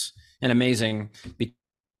experience. And amazing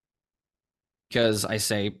because I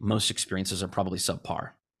say most experiences are probably subpar.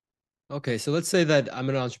 Okay, so let's say that I'm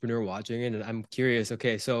an entrepreneur watching it and I'm curious.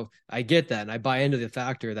 Okay, so I get that and I buy into the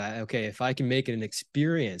factor that, okay, if I can make it an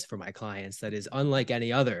experience for my clients that is unlike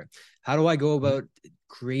any other, how do I go about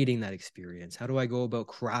creating that experience? How do I go about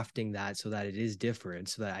crafting that so that it is different,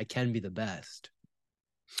 so that I can be the best?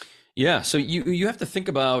 Yeah, so you have to think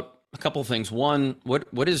about a couple of things. One,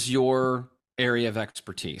 what is your area of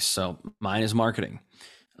expertise? So mine is marketing.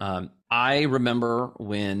 I remember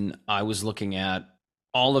when I was looking at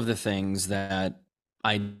all of the things that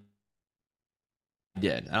I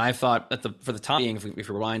did. And I thought for the time being, if we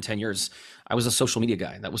rewind 10 years, I was a social media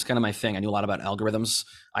guy. That was kind of my thing. I knew a lot about algorithms.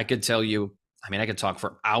 I could tell you, I could talk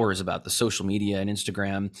for hours about the social media and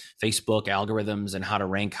Instagram, Facebook algorithms and how to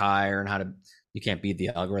rank higher and you can't beat the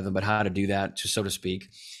algorithm, but how to do that, just so to speak.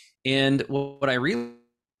 And what I realized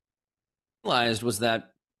was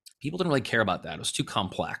that people didn't really care about that. It was too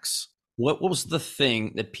complex. What was the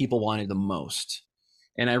thing that people wanted the most?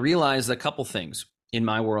 And I realized a couple things in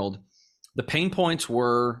my world. The pain points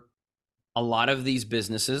were a lot of these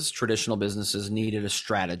businesses, traditional businesses, needed a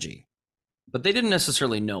strategy, but they didn't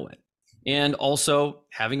necessarily know it. And also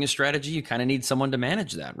having a strategy, you kind of need someone to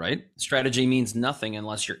manage that, right? Strategy means nothing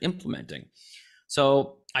unless you're implementing.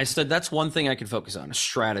 So I said, that's one thing I can focus on, a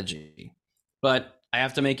strategy, but I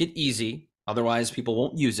have to make it easy. Otherwise people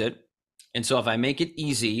won't use it. And so if I make it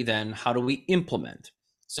easy, then how do we implement?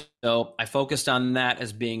 So I focused on that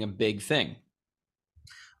as being a big thing.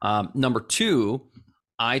 Number two,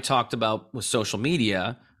 I talked about with social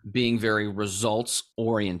media being very results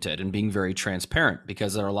oriented and being very transparent,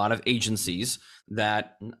 because there are a lot of agencies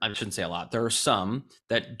that, I shouldn't say a lot, there are some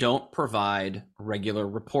that don't provide regular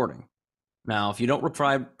reporting. Now, if you don't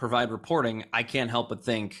provide reporting, I can't help but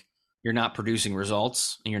think you're not producing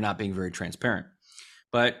results and you're not being very transparent.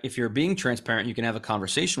 But if you're being transparent, you can have a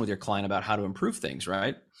conversation with your client about how to improve things,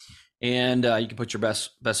 right? And you can put your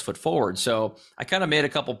best foot forward. So I kind of made a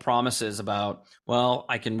couple promises about, well,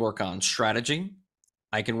 I can work on strategy.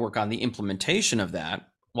 I can work on the implementation of that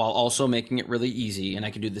while also making it really easy. And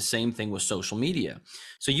I can do the same thing with social media.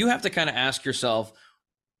 So you have to kind of ask yourself,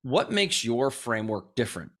 what makes your framework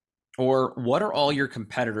different? Or what are all your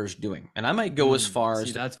competitors doing? And I might go as far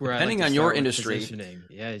as, that's where depending on your industry,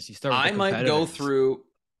 yes, you start with I might go through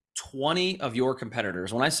 20 of your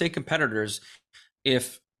competitors. When I say competitors,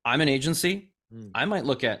 if I'm an agency, I might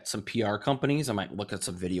look at some PR companies. I might look at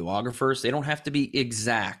some videographers. They don't have to be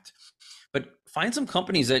exact, but find some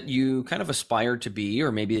companies that you kind of aspire to be,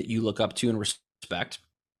 or maybe that you look up to and respect.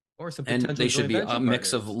 Or some and they should be a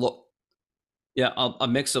mix of a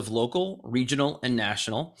mix of local, regional, and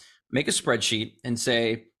national. Make a spreadsheet and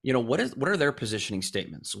say, what are their positioning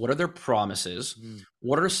statements? What are their promises?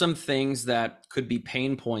 What are some things that could be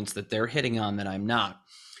pain points that they're hitting on that I'm not?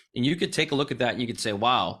 And you could take a look at that and you could say,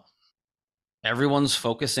 wow, everyone's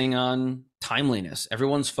focusing on timeliness.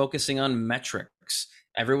 Everyone's focusing on metrics.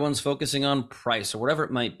 Everyone's focusing on price or whatever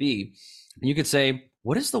it might be. And you could say,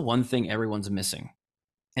 what is the one thing everyone's missing?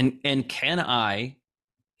 And can I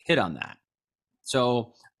hit on that?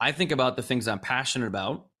 So I think about the things I'm passionate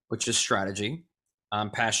about, which is strategy. I'm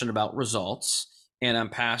passionate about results, and I'm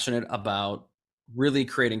passionate about really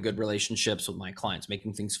creating good relationships with my clients,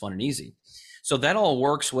 making things fun and easy. So that all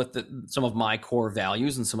works with some of my core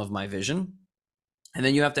values and some of my vision. And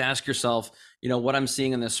then you have to ask yourself, what I'm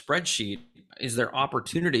seeing in this spreadsheet, is there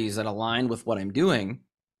opportunities that align with what I'm doing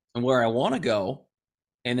and where I want to go?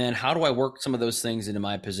 And then how do I work some of those things into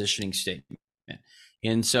my positioning statement?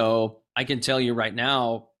 And so I can tell you right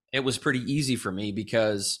now, it was pretty easy for me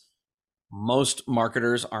because most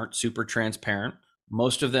marketers aren't super transparent.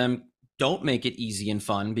 Most of them don't make it easy and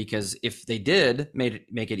fun, because if they did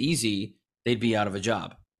make it easy, they'd be out of a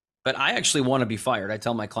job. But I actually want to be fired. I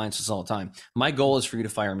tell my clients this all the time. My goal is for you to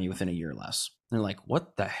fire me within a year or less. they're like,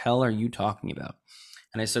 what the hell are you talking about?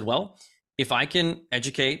 And I said, well, if I can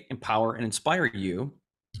educate, empower, and inspire you,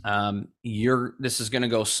 this is going to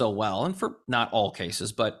go so well. And for not all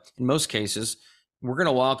cases, but in most cases, we're going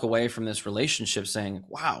to walk away from this relationship saying,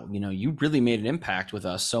 wow, you really made an impact with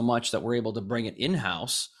us so much that we're able to bring it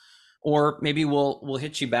in-house, or maybe we'll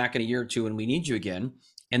hit you back in a year or two and we need you again.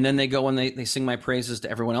 And then they go and they sing my praises to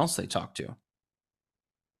everyone else they talk to.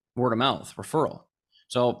 Word of mouth, referral.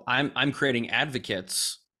 So I'm creating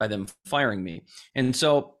advocates by them firing me. And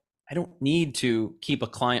so I don't need to keep a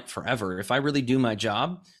client forever. If I really do my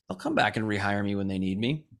job, they'll come back and rehire me when they need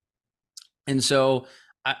me. And so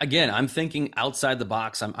again, I'm thinking outside the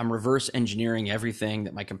box. I'm reverse engineering everything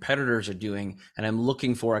that my competitors are doing, and I'm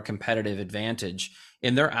looking for a competitive advantage.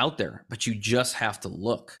 And they're out there, but you just have to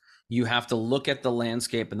look. You have to look at the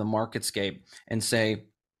landscape and the marketscape and say,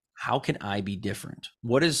 how can I be different?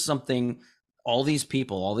 What is something all these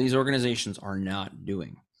people, all these organizations are not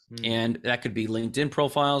doing? And that could be LinkedIn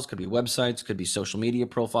profiles, could be websites, could be social media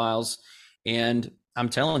profiles. And I'm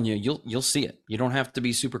telling you, you'll see it. You don't have to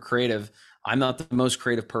be super creative. I'm not the most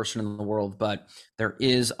creative person in the world, but there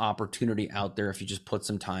is opportunity out there if you just put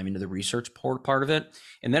some time into the research part of it.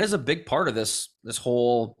 And that is a big part of this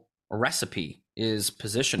whole recipe is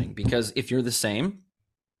positioning, because if you're the same,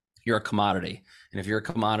 you're a commodity. And if you're a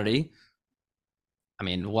commodity, I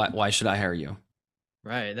mean, why should I hire you?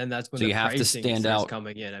 Right. Then that's when so the you have to stand out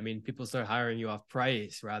coming in. I mean, people start hiring you off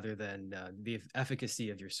price rather than the efficacy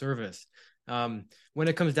of your service. When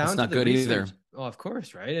it comes down to not the good research, either. Oh, of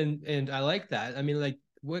course. Right. And I like that. I mean, like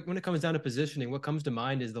when it comes down to positioning, what comes to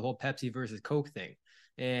mind is the whole Pepsi versus Coke thing.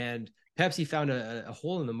 And Pepsi found a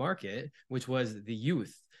hole in the market, which was the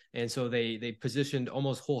youth. And so they positioned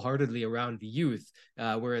almost wholeheartedly around the youth,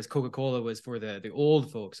 whereas Coca-Cola was for the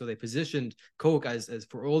old folks. So they positioned Coke as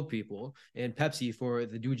for old people and Pepsi for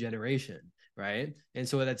the new generation, right? And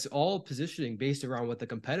so that's all positioning based around what the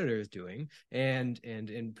competitor is doing, and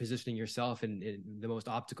positioning yourself in the most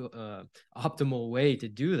optimal way to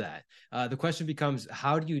do that. The question becomes,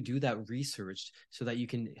 how do you do that research so that you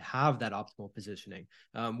can have that optimal positioning?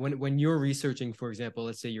 When you're researching, for example,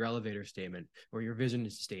 let's say your elevator statement or your vision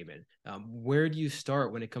statement, where do you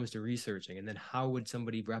start when it comes to researching, and then how would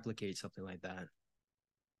somebody replicate something like that?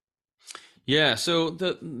 Yeah, so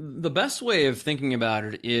the best way of thinking about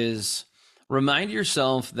it is remind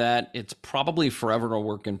yourself that it's probably forever a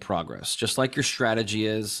work in progress, just like your strategy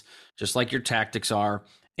is, just like your tactics are.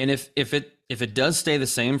 And if it does stay the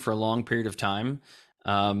same for a long period of time,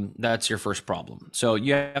 that's your first problem. So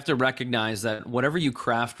you have to recognize that whatever you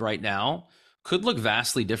craft right now could look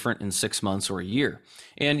vastly different in 6 months or a year.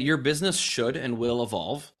 And your business should and will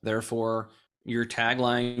evolve. Therefore, your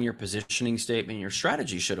tagline, your positioning statement, your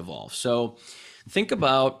strategy should evolve. So think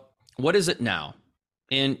about, what is it now?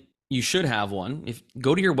 And you should have one.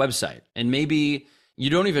 Go to your website, and maybe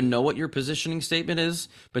you don't even know what your positioning statement is,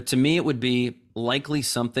 but to me, it would be likely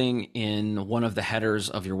something in one of the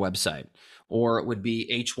headers of your website, or it would be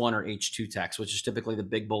H1 or H2 text, which is typically the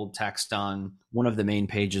big bold text on one of the main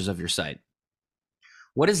pages of your site.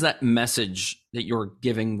 What is that message that you're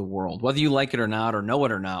giving the world? Whether you like it or not, or know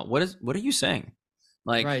it or not, what are you saying?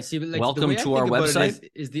 Like, right. See, but like, welcome to our website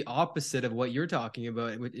is the opposite of what you're talking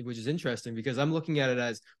about, which is interesting, because I'm looking at it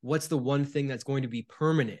as, what's the one thing that's going to be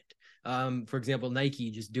permanent? For example,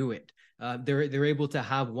 Nike, just do it. They're able to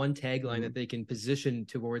have one tagline that they can position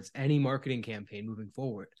towards any marketing campaign moving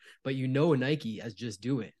forward. But Nike as just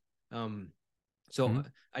do it.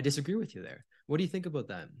 I disagree with you there. What do you think about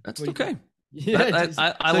that? That's okay. Yeah,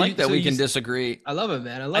 I like that we can disagree. I love it,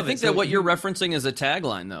 man. I think that what you're referencing is a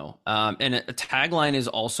tagline, though, and a tagline is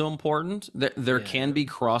also important. There can be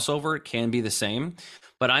crossover; it can be the same.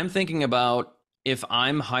 But I'm thinking about, if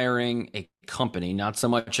I'm hiring a company, not so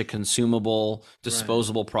much a consumable,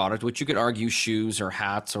 disposable product, which you could argue shoes or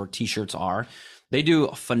hats or T-shirts are. They do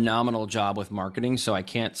a phenomenal job with marketing, so I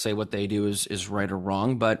can't say what they do is right or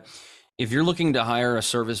wrong. But if you're looking to hire a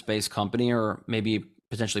service-based company, or maybe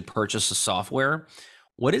potentially purchase a software,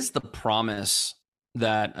 what is the promise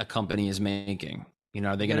that a company is making?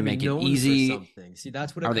 Are they going to make it easy? See,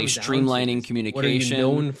 that's what are they streamlining communication? What are you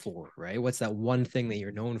known for, right? What's that one thing that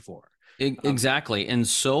you're known for? Exactly. And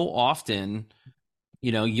so often,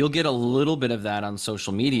 you'll get a little bit of that on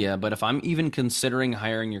social media, but if I'm even considering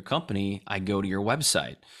hiring your company, I go to your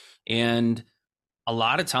website. And a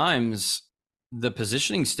lot of times the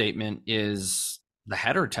positioning statement is the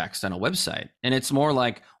header text on a website, and it's more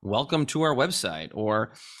like, welcome to our website,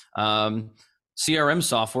 or CRM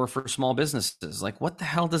software for small businesses. Like, what the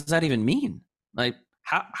hell does that even mean? Like,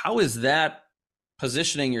 how is that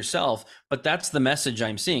positioning yourself? But that's the message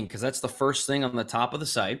I'm seeing, because that's the first thing on the top of the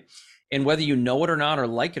site. And whether you know it or not, or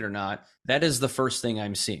like it or not, that is the first thing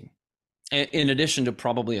I'm seeing. In addition to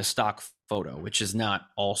probably a stock photo, which is not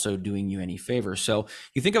also doing you any favor. So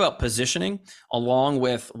you think about positioning along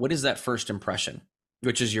with what is that first impression,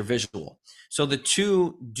 which is your visual. So the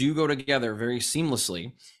two do go together very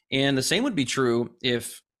seamlessly. And the same would be true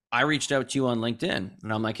if I reached out to you on LinkedIn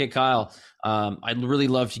and I'm like, hey, Kyle, I'd really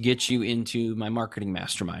love to get you into my marketing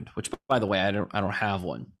mastermind, which, by the way, I don't have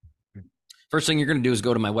one. First thing you're going to do is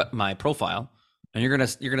go to my profile, and you're going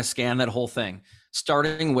to scan that whole thing,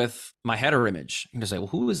 starting with my header image. You're going to say, well,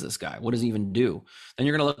 who is this guy? What does he even do? Then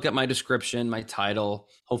you're going to look at my description, my title.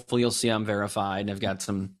 Hopefully you'll see I'm verified and I've got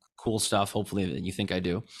some cool stuff, hopefully, that you think I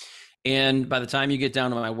do. And by the time you get down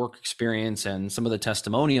to my work experience and some of the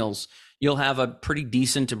testimonials, you'll have a pretty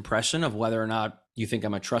decent impression of whether or not you think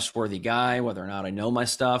I'm a trustworthy guy, whether or not I know my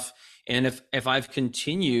stuff. And if I've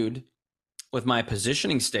continued with my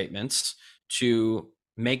positioning statements to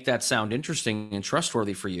make that sound interesting and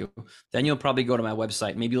trustworthy for you, then you'll probably go to my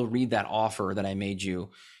website. Maybe you'll read that offer that I made you,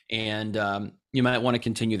 and you might want to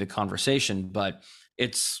continue the conversation. But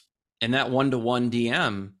it's in that one-to-one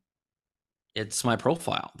DM, it's my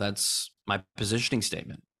profile. That's my positioning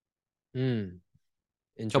statement.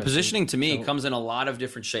 So positioning to me comes in a lot of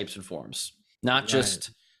different shapes and forms, not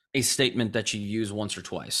just a statement that you use once or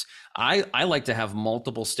twice. I like to have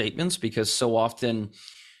multiple statements because so often,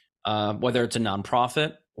 whether it's a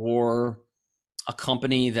nonprofit or a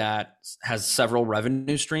company that has several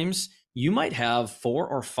revenue streams, you might have 4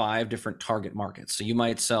 or 5 different target markets. So you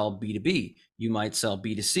might sell B2B, you might sell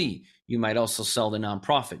B2C, you might also sell to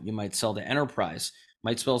nonprofit, you might sell to enterprise,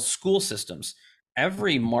 might sell school systems.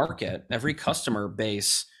 Every market, every customer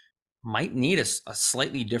base might need a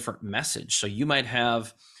slightly different message. So you might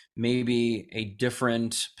have maybe a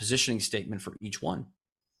different positioning statement for each one.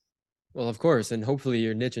 Well, of course, and hopefully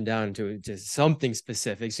you're niching down to just something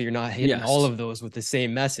specific, so you're not hitting all of those with the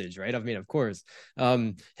same message, right? I mean, of course.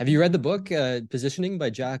 Have you read the book Positioning by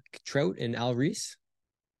Jack Trout and Al Ries?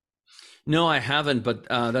 No, I haven't, but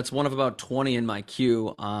that's one of about 20 in my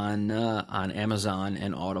queue on Amazon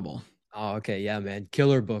and Audible. Oh, okay. Yeah, man.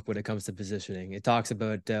 Killer book when it comes to positioning. It talks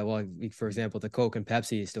about, for example, the Coke and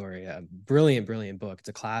Pepsi story. Brilliant, brilliant book. It's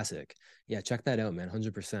a classic. Yeah, check that out, man.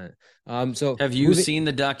 100%. So have you seen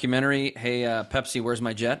the documentary, Hey, Pepsi, Where's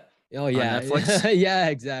My Jet? Oh, yeah. On Netflix? Yeah,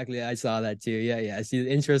 exactly. I saw that too. Yeah. I see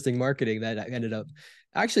the interesting marketing that ended up.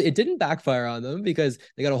 Actually, it didn't backfire on them because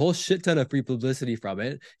they got a whole shit ton of free publicity from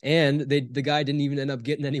it. And the guy didn't even end up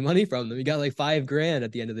getting any money from them. He got like $5,000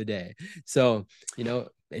 at the end of the day. So,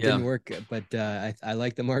 it didn't work, but I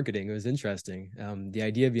like the marketing. It was interesting. The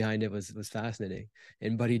idea behind it was fascinating.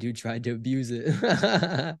 And Buddy Dude tried to abuse it.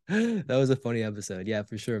 That was a funny episode. Yeah,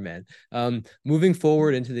 for sure, man. Moving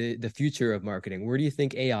forward into the future of marketing, where do you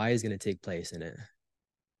think AI is going to take place in it?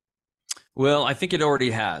 Well, I think it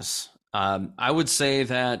already has. I would say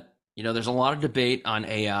that, there's a lot of debate on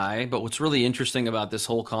AI, but what's really interesting about this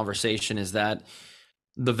whole conversation is that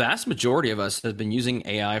the vast majority of us have been using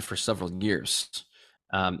AI for several years.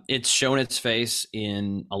 It's shown its face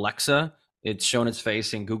in Alexa. It's shown its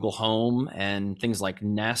face in Google Home and things like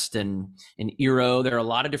Nest and Eero. There are a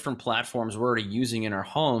lot of different platforms we're already using in our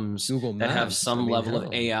homes that have some level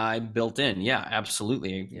of AI built in. Yeah,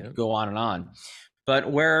 absolutely. Go on and on.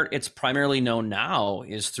 But where it's primarily known now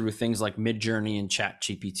is through things like Midjourney and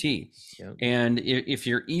ChatGPT. Yep. And if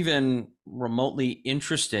you're even remotely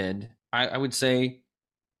interested, I would say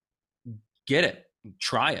get it,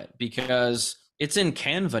 try it, because it's in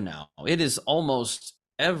Canva now. It is almost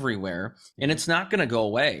everywhere, and it's not going to go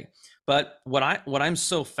away. But what I'm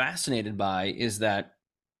so fascinated by is that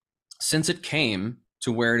since it came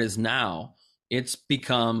to where it is now, it's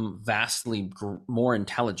become vastly more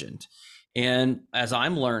intelligent. And as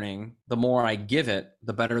I'm learning, the more I give it,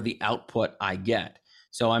 the better the output I get.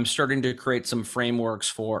 So I'm starting to create some frameworks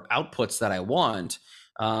for outputs that I want.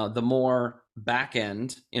 The more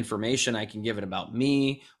back-end information I can give it about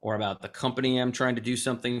me or about the company I'm trying to do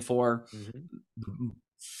something for,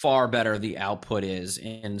 far better the output is.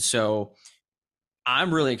 And so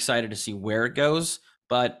I'm really excited to see where it goes.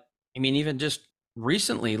 But I mean, even just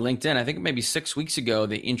recently, LinkedIn, I think maybe 6 weeks ago,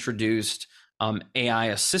 they introduced AI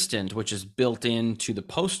Assistant, which is built into the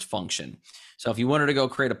post function. So if you wanted to go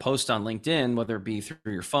create a post on LinkedIn, whether it be through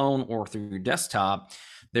your phone or through your desktop,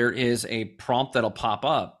 there is a prompt that'll pop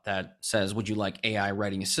up that says, would you like AI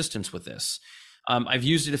writing assistance with this? I've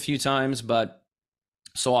used it a few times, but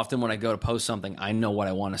so often when I go to post something, I know what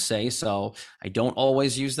I want to say. So I don't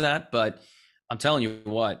always use that, but I'm telling you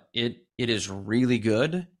what, it is really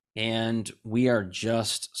good. And we are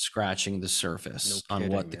just scratching the surface on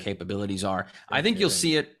what the capabilities are. I think you'll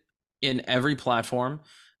see it in every platform.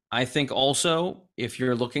 I think also if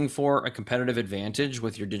you're looking for a competitive advantage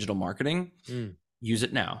with your digital marketing, use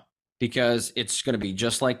it now, because it's going to be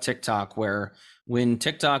just like TikTok, where when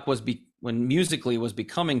TikTok was when Musically was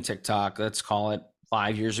becoming TikTok, let's call it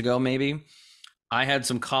 5 years ago, maybe. I had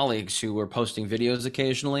some colleagues who were posting videos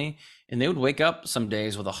occasionally, and they would wake up some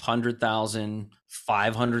days with 100,000,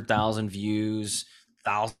 500,000 views,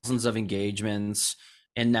 thousands of engagements,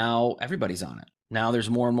 and now everybody's on it. Now there's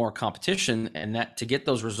more and more competition, and that to get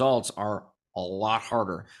those results are a lot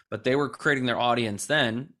harder. But they were creating their audience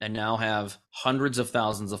then, and now have hundreds of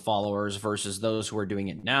thousands of followers versus those who are doing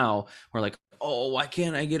it now. We're like, oh, why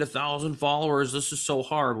can't I get 1,000 followers? This is so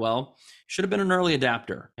hard. Well, should have been an early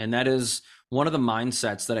adapter, and that is one of the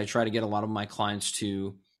mindsets that I try to get a lot of my clients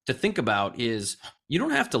to think about. Is you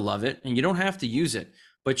don't have to love it and you don't have to use it,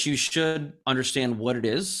 but you should understand what it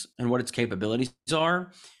is and what its capabilities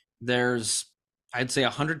are. There's, I'd say,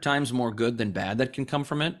 100 times more good than bad that can come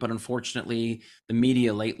from it. But unfortunately, the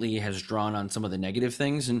media lately has drawn on some of the negative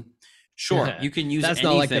things. And sure, you can use that's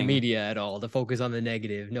anything. not like the media at all, to focus on the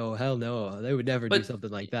negative. No, hell no. They would never do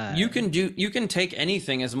something like that. You can take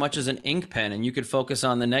anything as much as an ink pen, and you could focus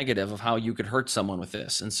on the negative of how you could hurt someone with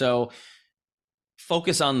this. And so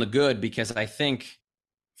focus on the good, because I think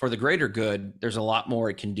for the greater good, there's a lot more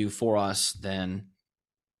it can do for us than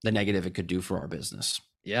the negative it could do for our business.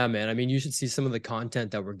 Yeah, man. I mean, you should see some of the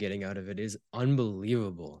content that we're getting out of it is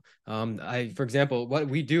unbelievable. For example, what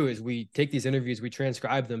we do is we take these interviews, we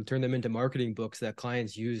transcribe them, turn them into marketing books that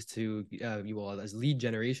clients use to, as lead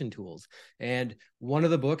generation tools. And one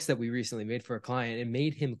of the books that we recently made for a client, it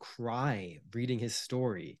made him cry reading his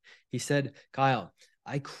story. He said, Kyle,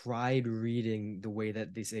 I cried reading the way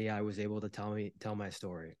that this AI was able to tell my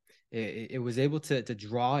story. It was able to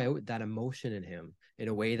draw out that emotion in him in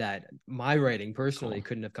a way that my writing personally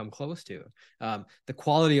couldn't have come close to. The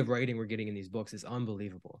quality of writing we're getting in these books is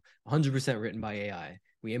unbelievable. 100% written by AI.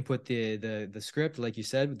 We input the script, like you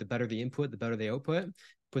said. The better the input, the better the output.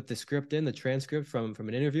 Put the script in, the transcript from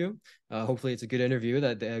an interview. Hopefully it's a good interview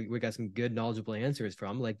that we got some good knowledgeable answers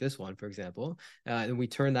from, like this one, for example. And we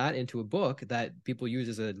turn that into a book that people use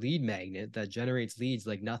as a lead magnet that generates leads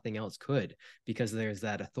like nothing else could, because there's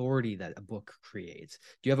that authority that a book creates.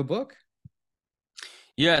 Do you have a book?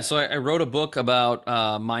 Yeah, so I wrote a book about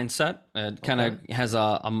mindset. It kind of has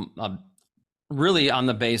a really on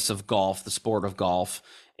the base of golf, the sport of golf.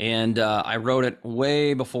 And I wrote it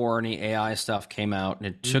way before any AI stuff came out. And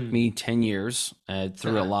it took me 10 years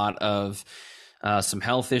through a lot of some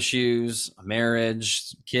health issues,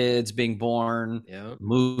 marriage, kids being born,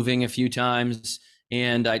 moving a few times.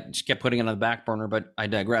 And I just kept putting it on the back burner, but I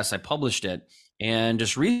digress. I published it. And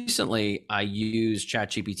just recently, I used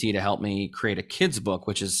ChatGPT to help me create a kid's book,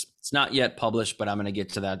 which it's not yet published, but I'm going to get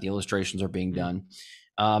to that. The illustrations are being done.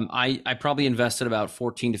 I probably invested about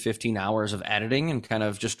 14 to 15 hours of editing and kind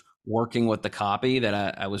of just working with the copy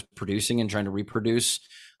that I was producing and trying to reproduce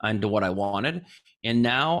into what I wanted. And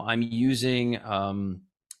now I'm using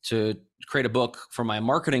to create a book for my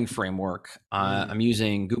marketing framework. I'm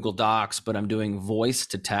using Google Docs, but I'm doing voice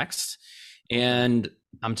to text. And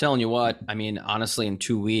I'm telling you what, I mean, honestly, in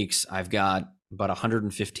 2 weeks, I've got about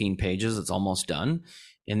 115 pages. It's almost done.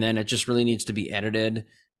 And then it just really needs to be edited.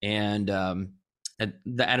 And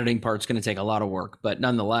the editing part's going to take a lot of work. But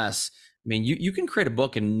nonetheless, I mean, you can create a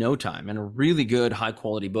book in no time, and a really good, high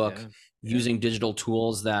quality book using digital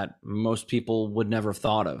tools that most people would never have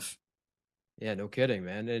thought of. Yeah, no kidding,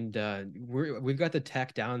 man. And we've got the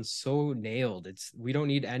tech down so nailed. We don't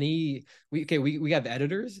need any. We have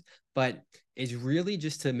editors, but it's really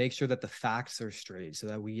just to make sure that the facts are straight, so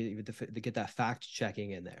that we get that fact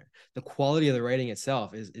checking in there. The quality of the writing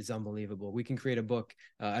itself is unbelievable. We can create a book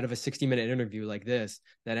out of a 60-minute interview like this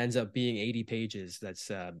that ends up being 80 pages.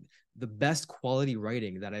 That's the best quality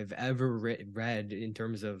writing that I've ever read in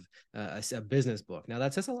terms of a business book. Now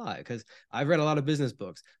that says a lot, because I've read a lot of business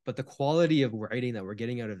books, but the quality of writing that we're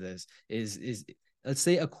getting out of this is let's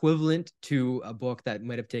say equivalent to a book that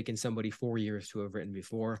might have taken somebody 4 years to have written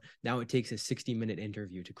before. Now it takes a 60-minute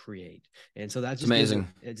interview to create. And so that's just amazing.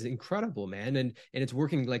 It's incredible, man. And it's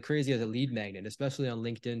working like crazy as a lead magnet, especially on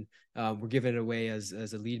LinkedIn. We're giving it away as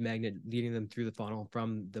a lead magnet, leading them through the funnel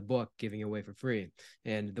from the book, giving away for free.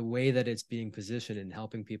 And the way that it's being positioned and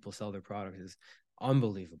helping people sell their products is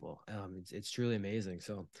unbelievable. It's truly amazing.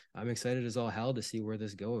 So I'm excited as all hell to see where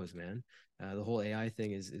this goes, man. The whole AI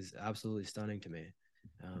thing is absolutely stunning to me.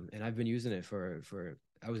 And I've been using it for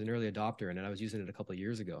I was an early adopter, and I was using it a couple of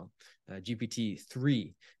years ago.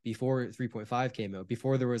 GPT-3 before 3.5 came out,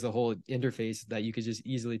 before there was a whole interface that you could just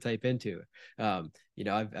easily type into.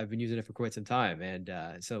 I've been using it for quite some time, and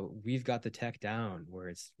so we've got the tech down where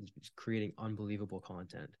it's creating unbelievable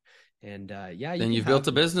content. And then you've built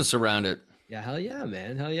a business around it. Yeah, hell yeah,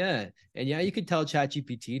 man. Hell yeah. And yeah, you could tell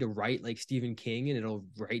ChatGPT to write like Stephen King and it'll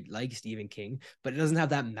write like Stephen King, but it doesn't have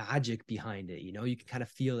that magic behind it. You can kind of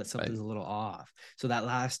feel that something's a little off. So that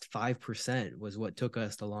last 5% was what took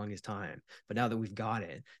us the longest time. But now that we've got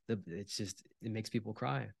it, it makes people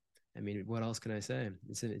cry. I mean, what else can I say?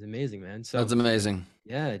 It's amazing, man. So that's amazing.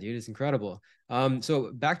 Yeah, dude, it's incredible.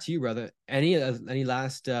 So back to you, brother. Any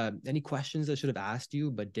last any questions I should have asked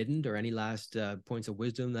you but didn't, or any last points of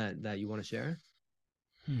wisdom that you want to share?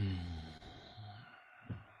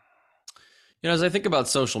 As I think about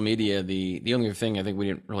social media, the only thing I think we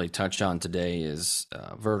didn't really touch on today is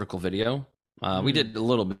vertical video. We did a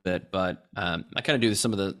little bit, but I kind of do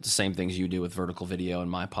some of the same things you do with vertical video in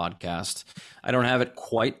my podcast. I don't have it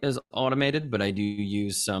quite as automated, but I do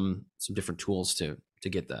use some different tools to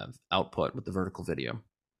get the output with the vertical video.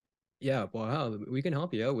 Yeah, well, we can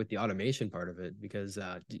help you out with the automation part of it, because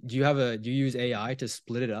do you use AI to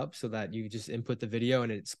split it up so that you just input the video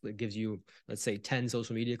and it gives you, let's say, 10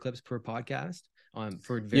 social media clips per podcast?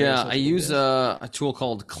 I use a tool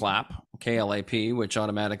called Clap, KLAP, which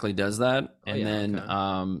automatically does that.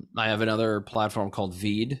 I have another platform called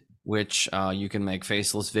Veed, which you can make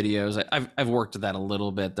faceless videos. I've worked at that a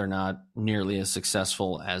little bit. They're not nearly as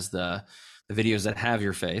successful as the videos that have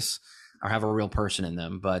your face or have a real person in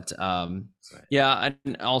them. But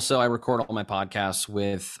and also I record all my podcasts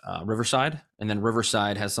with Riverside, and then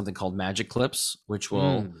Riverside has something called Magic Clips, which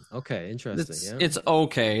will interesting. It's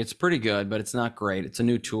okay. It's pretty good, but it's not great. It's a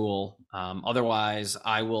new tool. Otherwise,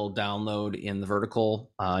 I will download in the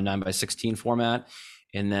vertical 9:16 format,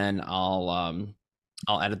 and then I'll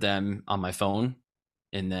edit them on my phone,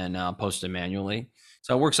 and then post them manually.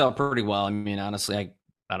 So it works out pretty well. I mean, honestly,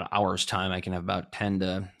 about an hour's time, I can have about 10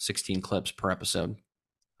 to 16 clips per episode.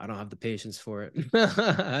 I don't have the patience for it.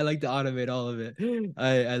 I like to automate all of it.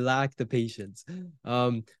 I lack the patience.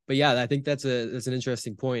 But yeah, I think that's an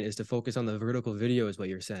interesting point, is to focus on the vertical video, is what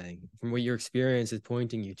you're saying. From what your experience is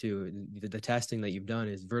pointing you to, the testing that you've done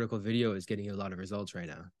is vertical video is getting you a lot of results right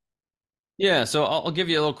now. Yeah, so I'll give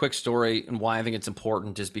you a little quick story, and why I think it's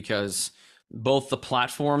important is because both the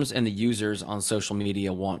platforms and the users on social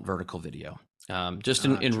media want vertical video.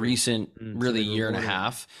 In recent year and a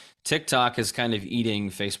half, TikTok is kind of eating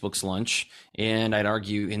Facebook's lunch, and I'd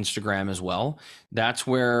argue Instagram as well. That's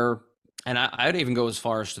where, and I'd even go as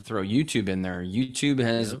far as to throw YouTube in there. YouTube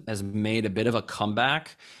has made a bit of a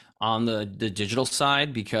comeback on the digital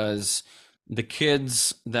side, because the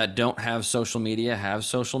kids that don't have social media have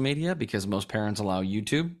social media, because most parents allow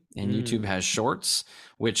YouTube, and YouTube has shorts,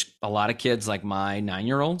 which a lot of kids like my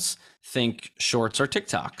 9-year-olds think shorts are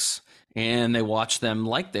TikToks. And they watch them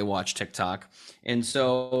like they watch TikTok. And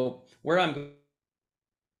so where I'm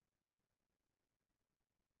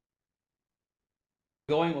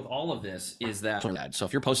going with all of this is that, so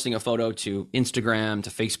if you're posting a photo to Instagram, to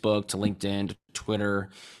Facebook, to LinkedIn, to Twitter,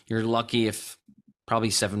 you're lucky if probably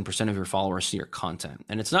 7% of your followers see your content.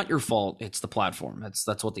 And it's not your fault, it's the platform. That's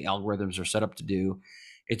what the algorithms are set up to do.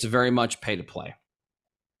 It's very much pay to play.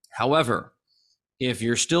 However, if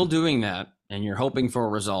you're still doing that and you're hoping for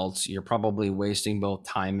results, you're probably wasting both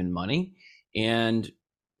time and money. And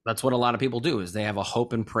that's what a lot of people do, is they have a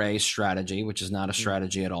hope and pray strategy, which is not a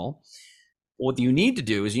strategy at all. What you need to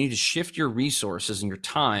do is you need to shift your resources and your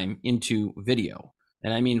time into video.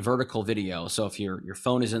 And I mean vertical video. So if your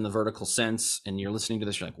phone is in the vertical sense and you're listening to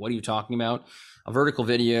this, you're like, what are you talking about? A vertical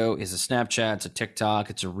video is a Snapchat, it's a TikTok,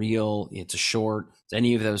 it's a Reel, it's a short, it's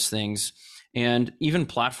any of those things. And even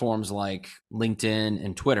platforms like LinkedIn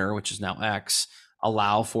and Twitter, which is now X,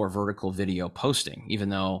 allow for vertical video posting, even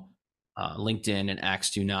though LinkedIn and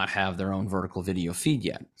X do not have their own vertical video feed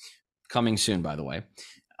yet. Coming soon, by the way.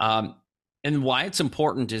 And why it's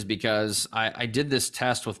important is because I did this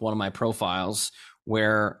test with one of my profiles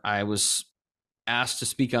where I was asked to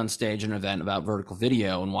speak on stage at an event about vertical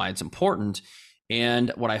video and why it's important.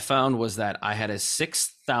 And what I found was that I had a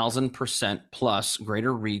 6,000% plus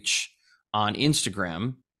greater reach on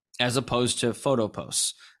Instagram as opposed to photo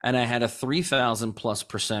posts. And I had a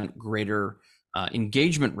 3,000+% greater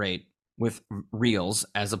engagement rate with Reels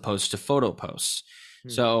as opposed to photo posts.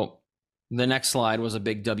 So the next slide was a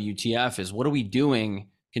big WTF, is what are we doing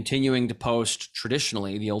continuing to post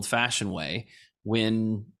traditionally the old fashioned way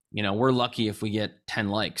when, we're lucky if we get 10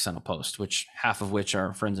 likes on a post, which half of which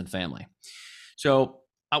are friends and family. So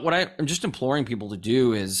What I'm just imploring people to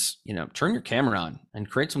do is, turn your camera on and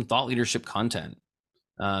create some thought leadership content.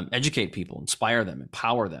 Educate people, inspire them,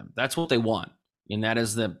 empower them. That's what they want. And that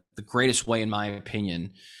is the greatest way, in my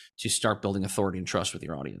opinion, to start building authority and trust with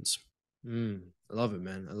your audience. I love it,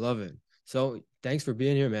 man. I love it. So thanks for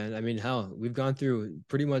being here, man. I mean, hell, we've gone through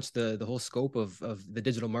pretty much the whole scope of the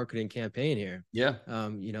digital marketing campaign here. Yeah.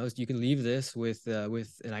 You can leave this with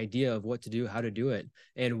an idea of what to do, how to do it,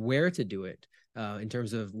 and where to do it in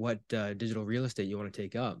terms of what digital real estate you want to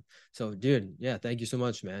take up. So, dude, yeah, thank you so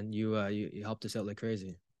much, man. You helped us out like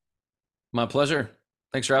crazy. My pleasure.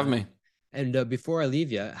 Thanks for having me. And before I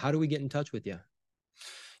leave you, how do we get in touch with you?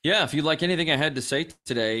 Yeah, if you'd like anything I had to say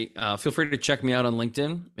today, feel free to check me out on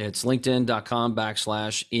LinkedIn. It's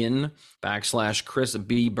linkedin.com/Chris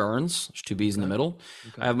B. Burns. There's 2 B's in the middle.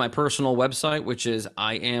 Okay. I have my personal website, which is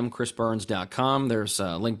iamchrisburns.com. There's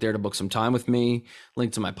a link there to book some time with me,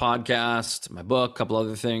 link to my podcast, my book, a couple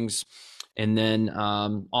other things. And then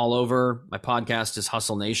all over, my podcast is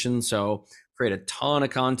Hustle Nation. So create a ton of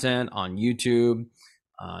content on YouTube.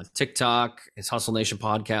 TikTok, it's Hustle Nation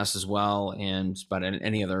podcast as well, and about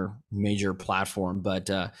any other major platform.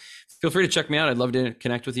 But feel free to check me out. I'd love to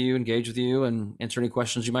connect with you, engage with you, and answer any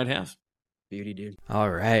questions you might have. Beauty, dude.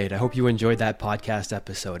 All right. I hope you enjoyed that podcast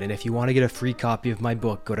episode. And if you want to get a free copy of my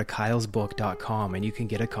book, go to kylesbook.com and you can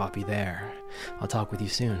get a copy there. I'll talk with you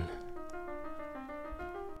soon.